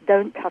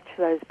don't touch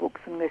those books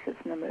unless it's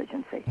an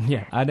emergency.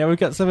 Yeah, I know we've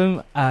got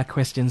some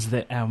questions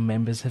that our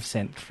members have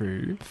sent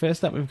through.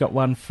 First up, we've got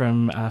one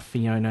from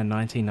Fiona,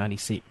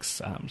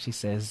 1996. She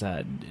says,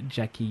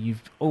 Jackie,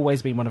 you've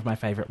always been one of my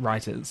favourite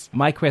writers.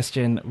 My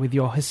question, with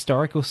your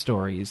historical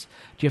stories,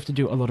 do you have to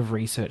do a lot of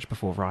research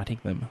before writing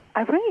them?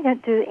 I really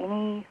don't do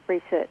any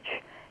research,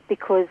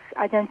 because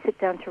I don't sit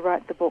down to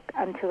write the book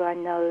until I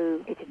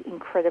know it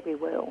incredibly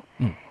well.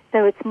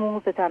 So it's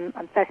more that I'm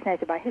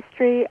fascinated by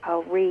history.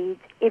 I'll read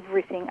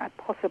everything I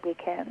possibly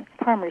can,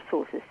 primary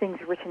sources, things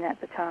written at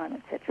the time,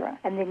 etc.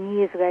 And then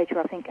years later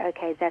I think,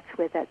 okay, that's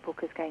where that book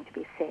is going to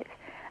be set.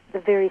 The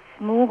very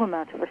small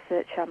amount of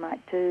research I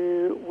might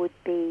do would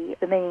be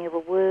the meaning of a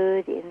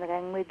word in the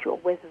language, or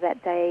whether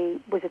that day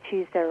was a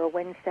Tuesday or a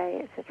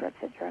Wednesday, etc.,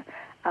 etc.,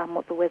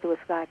 what the weather was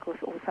like, or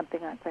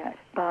something like that.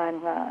 By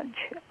and large,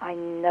 I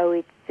know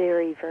it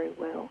very, very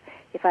well.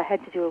 If I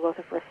had to do a lot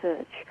of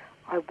research,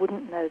 I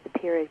wouldn't know the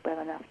period well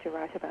enough to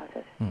write about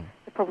it.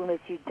 The problem is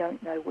you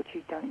don't know what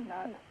you don't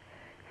know.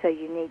 So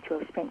you need to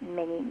have spent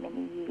many,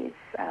 many years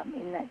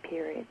in that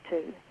period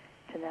to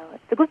know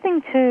it. The good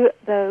thing, too,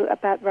 though,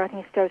 about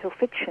writing historical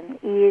fiction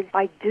is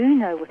I do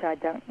know what I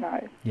don't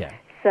know. Yeah.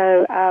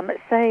 So,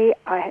 say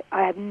I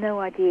have no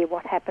idea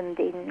what happened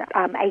in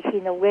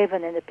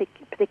 1811 in a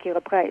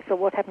particular place, or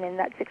what happened in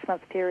that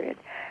 6-month period.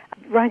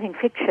 Writing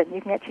fiction,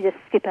 you can actually just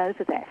skip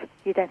over that.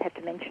 You don't have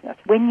to mention it.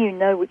 When you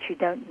know what you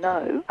don't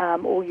know,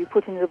 all you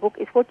put in the book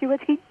is what you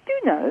actually do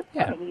know.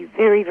 Yeah. And you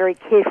very, very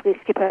carefully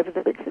skip over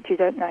the bits that you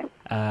don't know.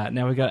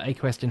 Now we've got a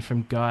question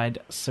from Guide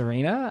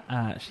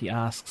Serena. She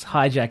asks,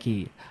 Hi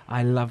Jackie,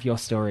 I love your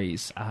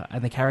stories,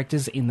 and the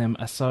characters in them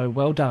are so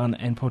well done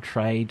and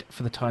portrayed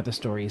for the time the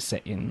story is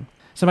set in.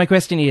 So my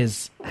question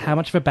is, how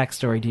much of a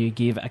backstory do you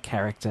give a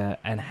character,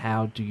 and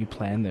how do you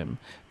plan them?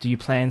 Do you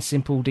plan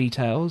simple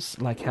details,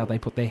 like how they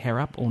put their hair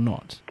up, or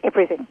not?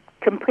 Everything.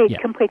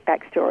 Complete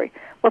backstory.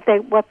 What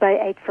they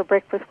ate for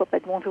breakfast, what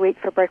they'd want to eat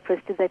for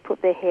breakfast, did they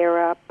put their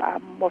hair up,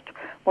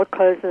 what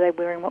clothes are they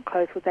wearing, what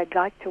clothes would they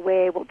like to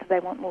wear, what do they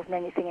want more than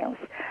anything else.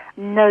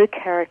 No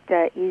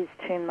character is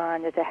too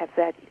minor to have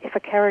that. If a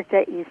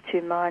character is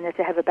too minor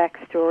to have a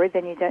backstory,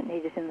 then you don't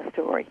need it in the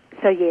story.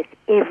 So yes,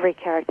 every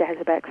character has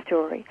a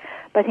backstory.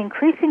 But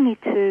increasingly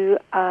too,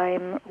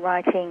 I'm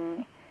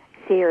writing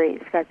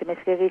series, like the Miss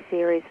Lily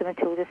series, the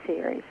Matilda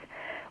series,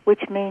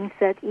 which means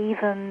that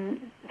even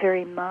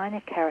very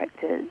minor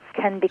characters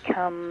can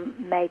become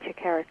major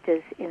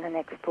characters in the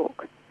next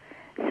book.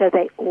 So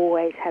they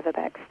always have a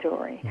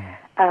backstory.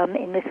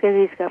 In Miss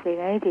Lily's Lovely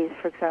Ladies,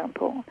 for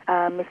example,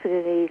 Miss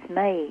Lily's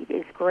maid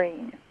is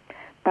green.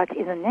 But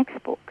in the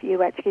next book,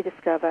 you actually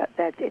discover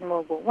that in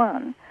World War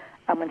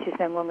I, when she's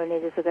no longer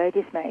needed as a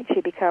lady's maid,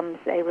 she becomes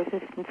a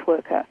resistance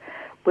worker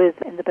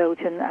in the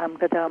Belgian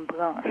Garde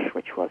Blanche,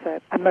 which was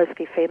a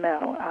mostly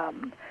female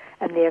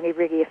and the only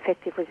really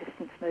effective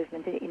resistance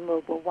movement in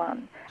World War I,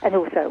 and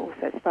also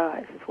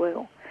spies as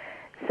well.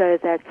 So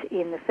that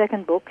in the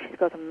second book, she's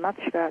got a much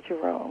larger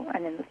role,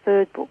 and in the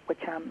third book,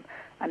 which I'm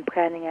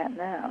planning out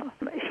now,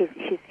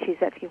 she's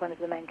actually one of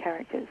the main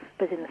characters.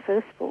 But in the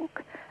first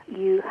book,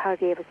 you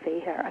hardly ever see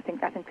her. I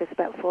think there's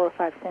about 4 or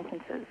 5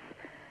 sentences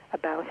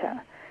about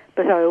her.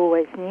 But I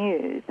always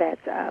knew that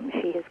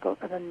she has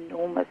got an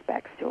enormous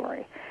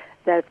backstory,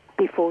 that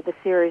before the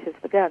series has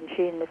begun,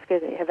 she and Miss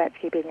Lily have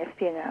actually been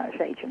espionage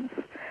agents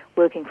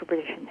working for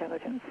British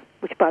intelligence,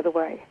 which, by the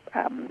way,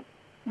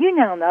 you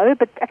now know,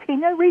 but actually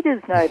no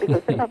readers know,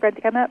 because they're not going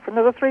to come out for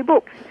another 3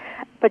 books.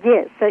 But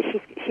yes, so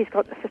she's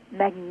got this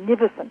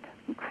magnificent,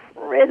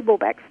 incredible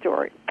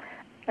backstory,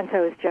 and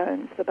so is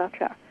Jones, the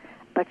butler.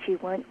 but you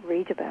won't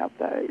read about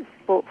those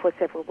for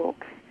several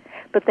books.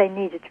 But they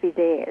needed to be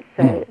there,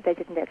 so they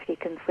didn't actually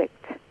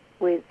conflict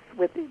with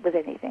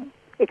anything.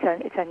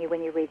 It's only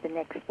when you read the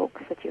next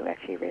books that you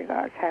actually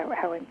realise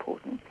how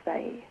important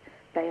they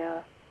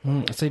are.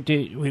 So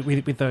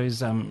with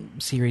those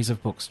series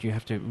of books, do you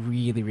have to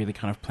really, really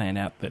kind of plan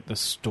out the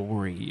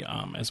story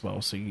as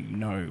well, so you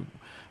know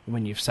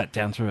when you've sat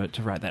down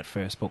to write that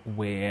first book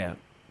where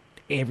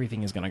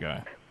everything is going to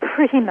go?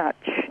 Pretty much.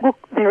 Look,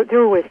 there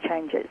are always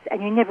changes,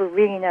 and you never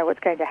really know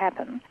what's going to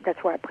happen. That's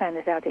why I plan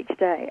it out each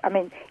day. I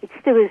mean, it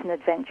still is an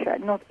adventure.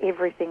 Not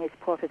everything is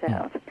plotted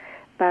out.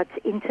 But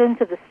in terms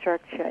of the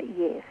structure,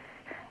 yes.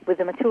 With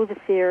the Matilda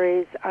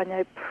series, I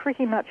know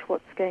pretty much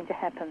what's going to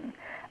happen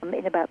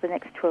in about the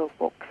next 12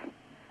 books.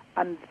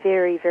 I'm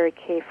very, very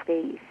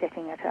carefully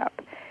setting it up.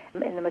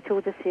 In the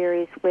Matilda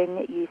series,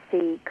 when you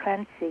see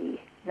Clancy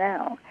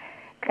now,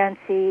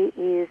 Clancy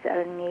is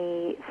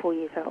only 4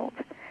 years old.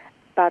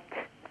 But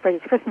for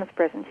his Christmas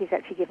present, he's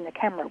actually given a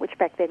camera, which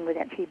back then would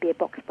actually be a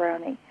box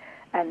brownie.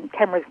 And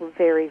cameras were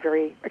very,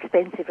 very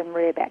expensive and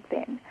rare back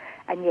then.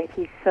 And yet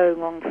he's so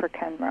long for a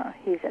camera.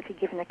 He's actually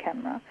given a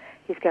camera.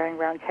 He's going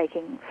around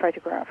taking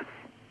photographs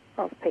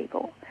of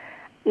people.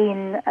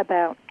 In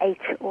about 8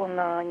 or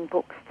 9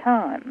 books'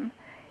 time,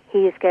 he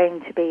is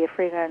going to be a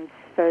freelance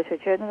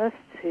photojournalist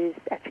who's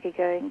actually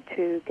going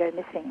to go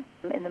missing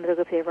in the middle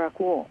of the Iraq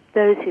War.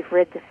 Those who've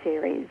read the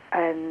series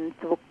and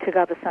the book To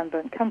Love a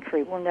Sunburned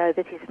Country will know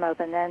that his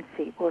mother,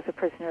 Nancy, was a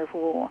prisoner of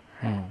war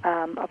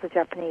of the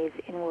Japanese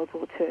in World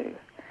War II.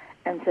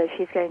 And so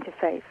she's going to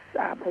face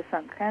her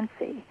son,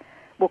 Clancy.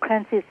 Well,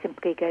 Clancy is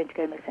simply going to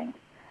go missing.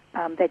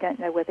 They don't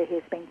know whether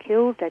he's been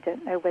killed. They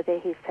don't know whether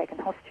he's taken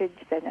hostage.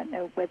 They don't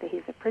know whether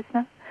he's a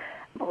prisoner,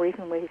 or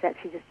even where he's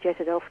actually just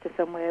jetted off to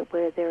somewhere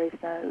where there is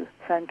no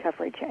phone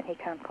coverage and he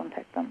can't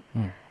contact them.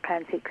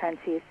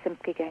 Clancy is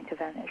simply going to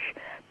vanish.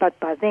 But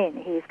by then,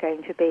 he is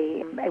going to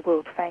be a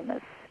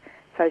world-famous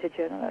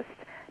photojournalist.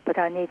 But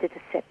I needed to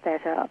set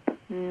that up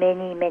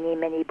many, many,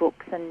 many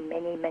books and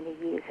many, many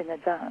years in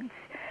advance,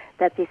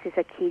 that this is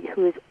a kid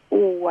who is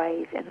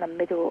always in the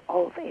middle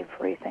of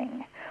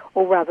everything.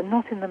 Or rather,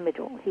 not in the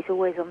middle. He's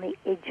always on the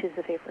edges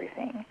of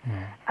everything,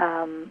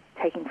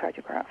 taking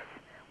photographs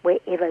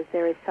wherever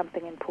there is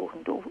something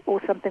important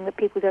or something that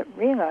people don't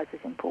realise is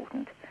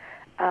important,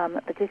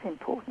 but is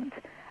important.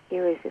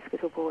 Here is this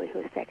little boy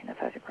who has taken a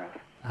photograph.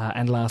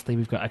 And lastly,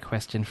 we've got a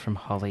question from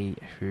Holly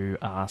who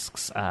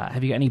asks,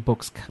 have you got any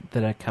books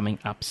that are coming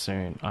up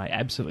soon? I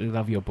absolutely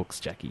love your books,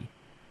 Jackie.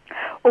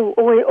 Oh,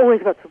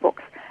 always lots of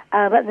books.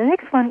 But the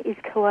next one is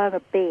Koala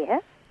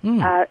Bear,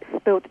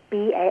 spelled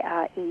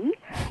B-A-R-E.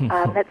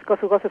 That's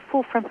got a lot of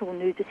full frontal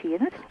nudity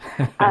in it.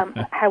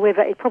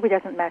 However, it probably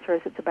doesn't matter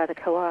as it's about a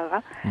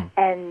koala,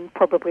 and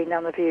probably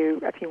none of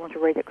you actually want to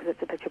read it because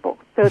it's a picture book.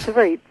 So it's a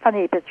very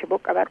funny picture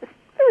book about this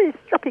very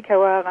stroppy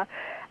koala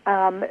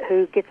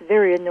who gets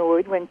very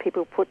annoyed when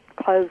people put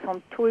clothes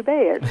on toy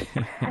bears.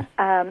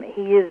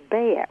 He is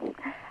Bear.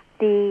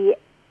 The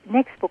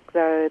next book,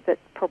 though, that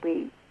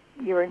probably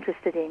you're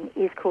interested in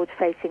is called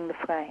Facing the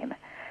Flame.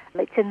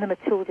 It's in the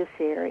Matilda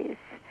series,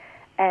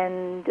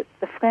 and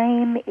the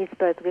flame is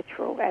both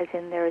literal, as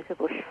in there is a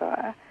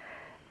bushfire,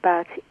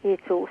 but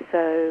it's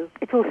also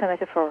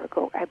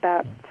metaphorical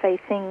about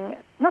facing,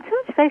 not so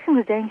much facing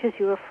the dangers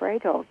you're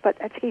afraid of, but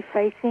actually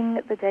facing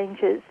the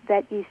dangers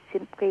that you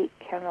simply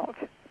cannot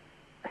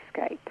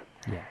escape.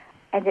 Yeah.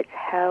 And it's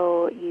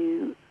how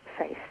you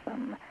face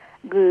them.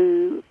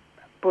 Lou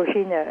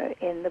Borgino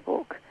in the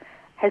book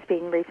has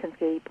been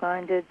recently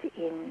blinded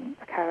in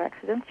a car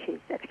accident. She's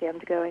actually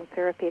undergoing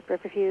therapy at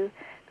Riverview,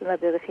 the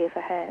mobility of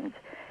her hand.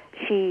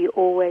 She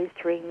always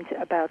dreamed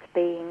about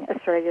being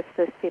Australia's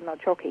first female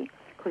jockey,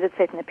 because it's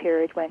set in a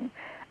period when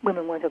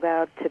women weren't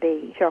allowed to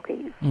be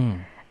jockeys.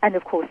 And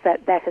of course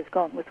that has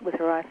gone with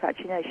her eyesight.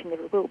 She knows she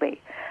never will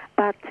be.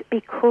 But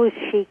because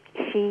she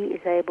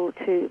is able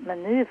to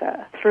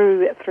manoeuvre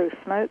through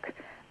smoke,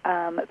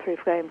 through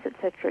flames,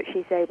 etc.,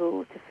 she's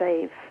able to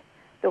save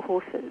the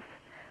horses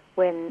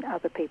when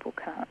other people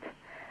can't.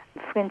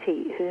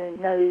 Flinty, who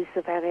knows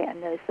the valley and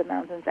knows the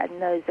mountains and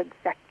knows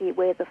exactly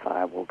where the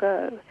fire will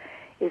go,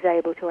 is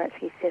able to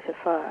actually set a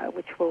fire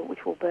which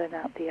will burn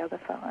out the other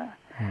fire.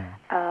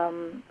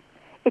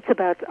 It's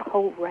about a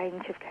whole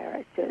range of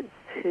characters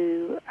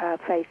who are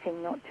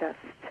facing not just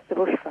the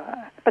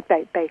bushfire, but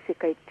they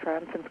basically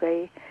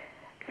triumphantly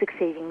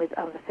succeeding with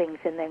other things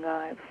in their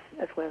lives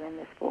as well in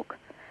this book.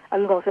 A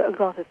lot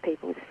of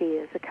people's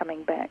fears are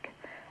coming back,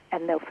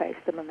 and they'll face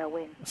them and they'll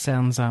win.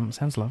 Sounds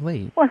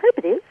lovely. Well, I hope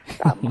it is.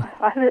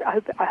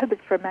 I hope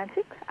it's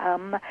romantic.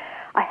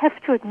 I have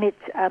to admit,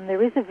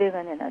 there is a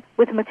villain in it.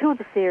 With the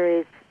Matilda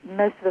series,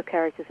 most of the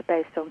characters are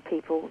based on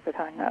people that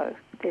I know.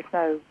 There's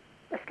no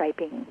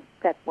escaping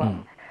that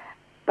one.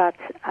 But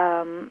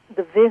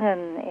the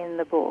villain in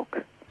the book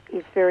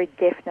is very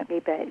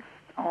definitely based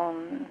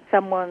on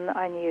someone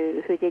I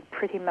knew who did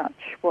pretty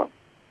much what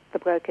the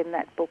bloke in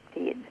that book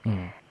did.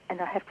 And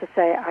I have to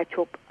say, I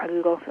took a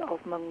lot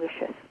of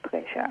malicious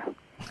pleasure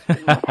in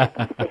what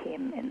happens to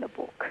him in the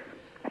book.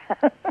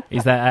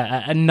 Is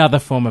that another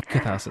form of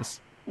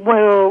catharsis?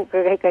 Well,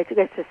 let's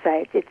just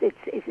say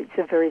it's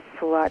a very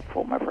slight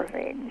form of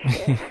revenge.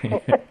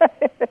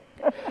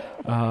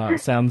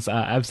 Sounds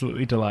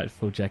absolutely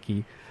delightful,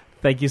 Jackie.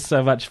 Thank you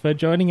so much for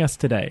joining us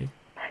today.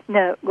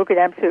 No, look, an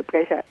absolute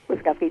pleasure. It was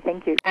lovely.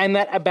 Thank you. And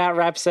that about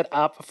wraps it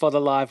up for the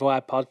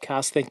Livewire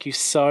podcast. Thank you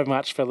so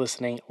much for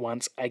listening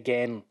once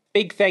again.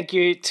 Big thank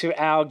you to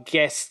our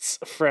guests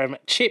from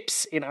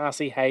Chips in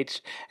RCH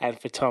and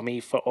for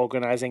Tommy for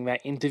organising that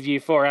interview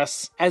for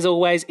us. As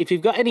always, if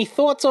you've got any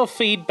thoughts or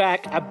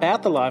feedback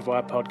about the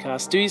Livewire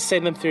podcast, do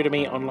send them through to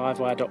me on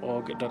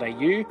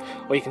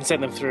livewire.org.au, or you can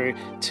send them through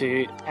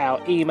to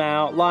our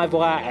email,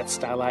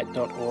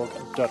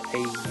 livewire@starlight.org.au.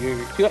 If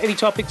you've got any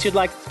topics you'd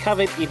like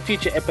covered in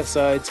future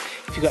episodes,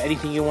 if you've got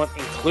anything you want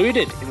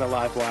included in the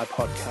Livewire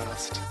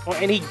podcast, or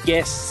any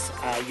guests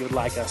you would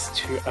like us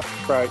to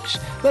approach,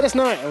 let us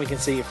know and we can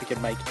see if we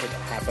can make it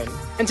happen.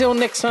 Until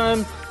next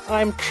time,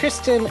 I'm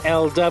Tristan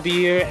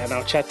LW and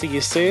I'll chat to you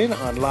soon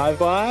on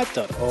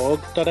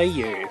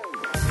livewire.org.au.